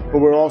happen, but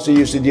we're also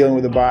used to dealing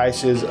with the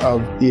biases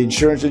of the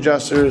insurance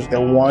adjusters that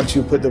want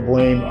to put the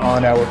blame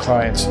on our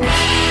clients.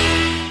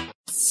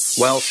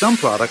 While some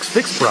products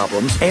fix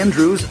problems,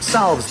 Andrews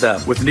solves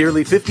them. With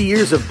nearly 50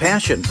 years of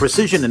passion,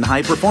 precision, and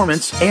high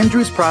performance,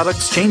 Andrews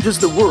Products changes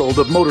the world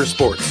of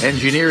motorsports.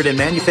 Engineered and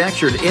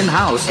manufactured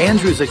in-house,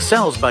 Andrews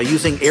excels by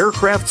using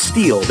aircraft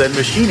steel, then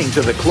machining to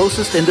the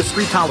closest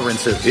industry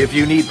tolerances. If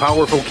you need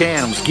powerful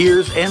cams,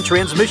 gears, and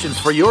transmissions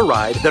for your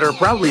ride that are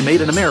proudly made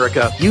in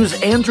America, use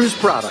Andrews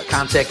Products.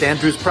 Contact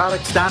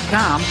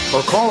AndrewsProducts.com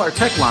or call our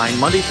tech line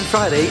Monday through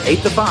Friday,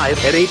 8 to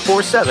 5 at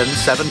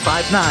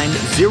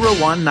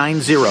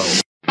 847-759-0190.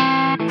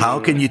 How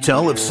can you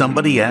tell if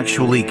somebody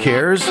actually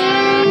cares?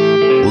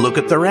 Look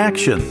at their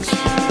actions.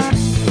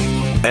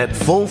 At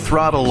Full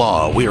Throttle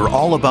Law, we are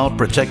all about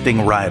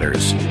protecting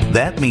riders.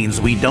 That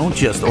means we don't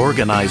just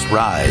organize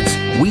rides.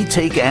 We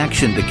take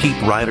action to keep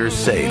riders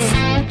safe.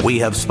 We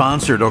have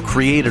sponsored or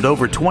created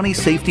over 20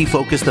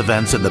 safety-focused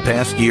events in the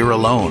past year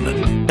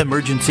alone.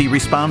 Emergency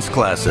response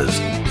classes,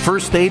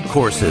 first aid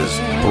courses,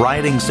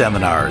 riding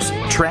seminars,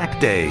 track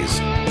days,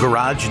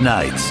 garage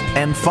nights,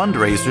 and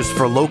fundraisers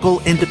for local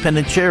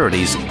independent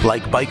charities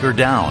like Biker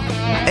Down.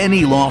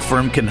 Any law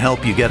firm can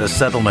help you get a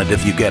settlement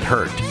if you get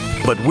hurt.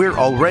 But we're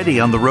already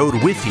on the road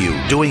with you,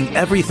 doing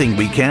everything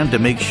we can to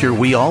make sure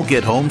we all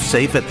get home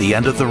safe at the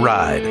end of the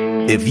ride.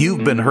 If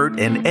you've been hurt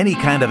in any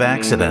kind of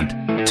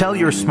accident, tell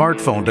your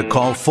smartphone to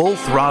call Full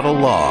Throttle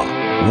Law.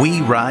 We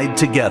ride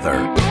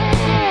together.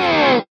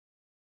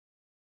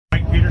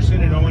 Mike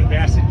Peterson and Owen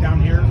Bassett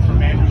down here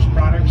from Andrews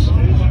Products,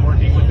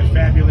 working with the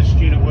fabulous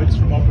Gina Woods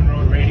from Open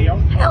Road Radio.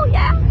 Hell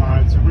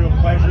yeah! It's a real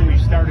pleasure. We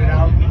started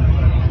out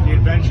the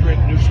adventure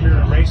at New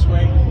Smyrna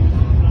Raceway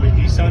with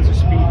the Sons of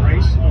Speed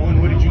race.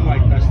 Owen, what did you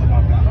like best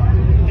about that?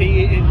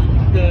 The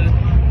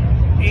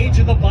age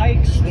of the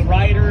bikes, the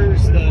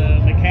riders, the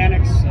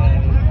mechanics,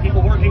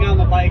 people working on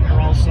the bike are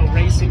also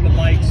racing the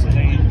bikes.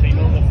 They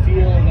know the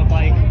feel of the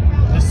bike,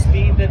 the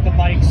speed that the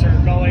bikes are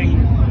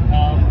going.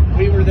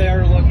 We were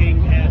there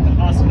looking at the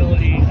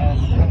possibility of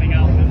coming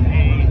out with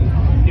a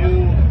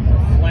new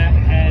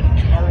flathead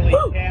Harley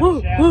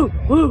camshaft.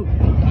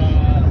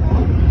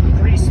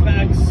 3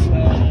 specs,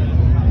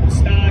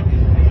 stock,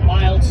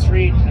 mild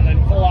street, and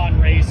then full-on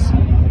race.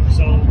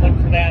 So look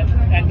for that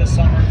end of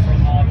summer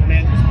from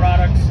Andrews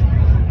Products.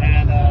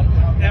 And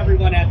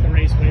everyone at the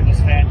raceway was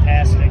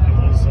fantastic. It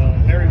was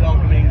very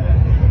welcoming.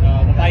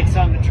 The bikes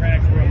on the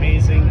track were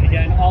amazing.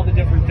 Again, all the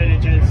different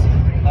vintages,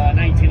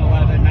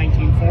 1911,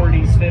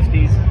 1940s,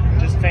 50s,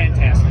 just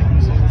fantastic.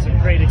 It was a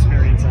great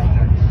experience out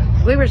there.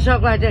 We were so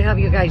glad to have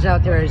you guys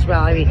out there as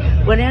well. I mean,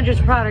 when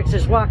Andrews Products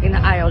is walking the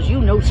aisles, you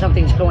know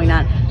something's going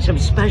on. Some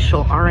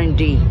special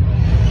R&D.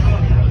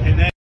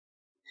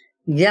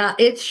 Yeah,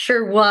 it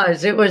sure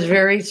was. It was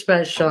very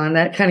special. And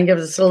that kind of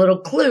gives us a little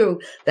clue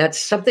that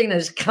something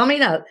is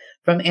coming up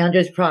from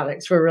Andrews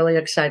Products. We're really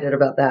excited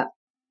about that.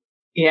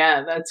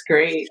 Yeah, that's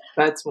great.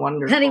 That's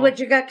wonderful. Honey, what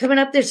you got coming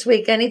up this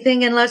week?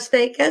 Anything in Las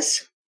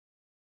Vegas?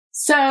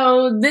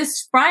 So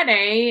this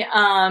Friday,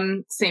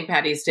 St.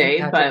 Patty's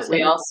Day, but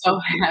we also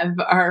have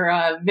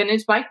our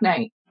vintage bike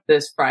night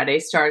this Friday.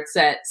 Starts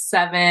at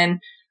 7.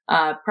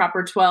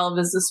 Proper 12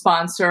 is the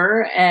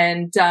sponsor,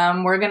 and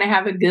we're going to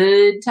have a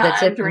good time.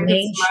 That's at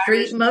Main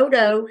Street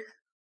Moto.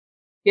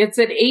 It's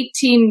at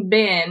 18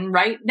 Bin,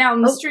 right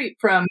down the street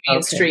from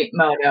Main Street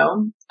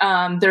Moto.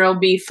 There'll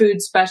be food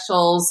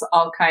specials,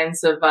 all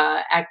kinds of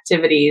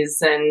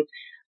activities, and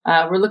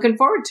we're looking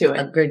forward to it.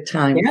 A good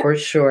time for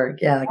sure.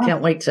 Yeah, I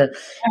can't wait to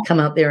come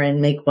out there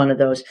and make one of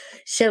those.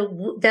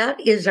 So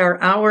that is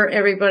our hour,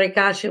 everybody.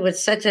 Gosh, it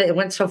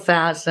went so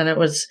fast, and it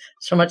was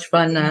so much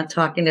fun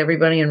talking to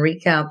everybody and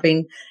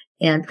recapping.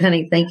 And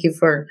Penny, thank you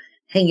for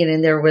hanging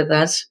in there with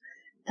us.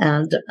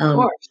 And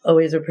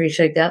always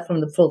appreciate that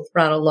from the Full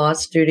Throttle Law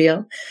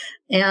Studio.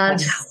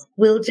 And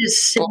we'll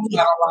just Full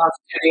Throttle Law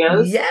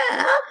Studios.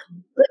 Yeah,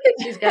 look at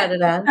she's got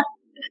it on.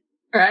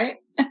 Right.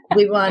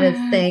 We want to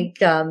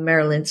thank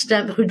Marilyn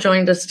Stemp, who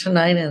joined us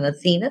tonight, and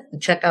Athena.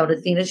 Check out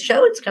Athena's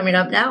show. It's coming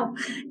up now.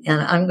 And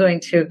I'm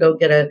going to go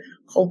get a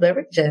cold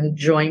beverage and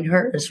join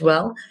her as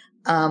well.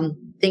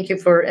 Thank you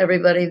for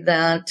everybody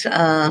that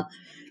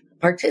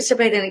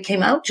participated and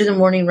came out to the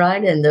morning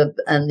ride and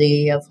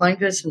the Flying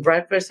Fish and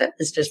Breakfast. That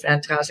was just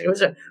fantastic. It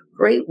was a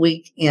great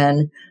week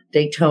in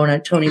Daytona.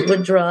 Tony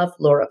Woodruff,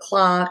 Laura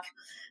Clock,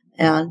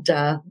 and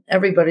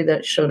everybody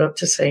that showed up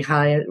to say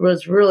hi. It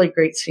was really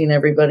great seeing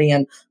everybody,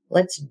 and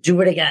let's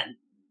do it again.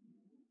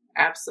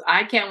 Absolutely.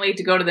 I can't wait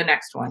to go to the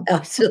next one.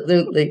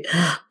 Absolutely.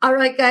 All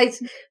right,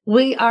 guys,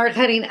 we are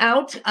heading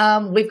out.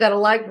 We've got a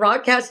live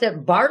broadcast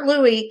at Bar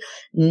Louie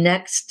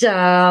next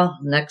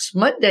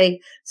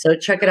Monday. So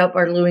check it out,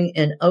 Bar Louie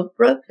in Oak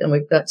Brook. And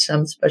we've got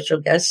some special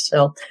guests.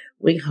 So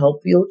we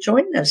hope you'll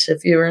join us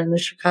if you're in the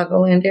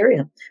Chicagoland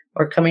area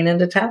or coming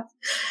into town.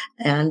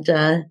 And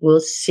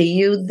we'll see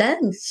you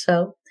then.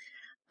 So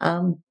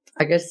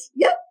I guess,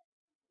 yep.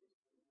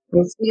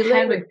 We'll see you later.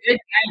 Have a good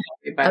night,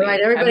 everybody. All right,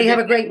 everybody have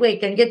a great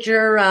week, and get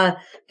your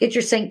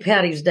St.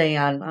 Patty's Day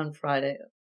on Friday.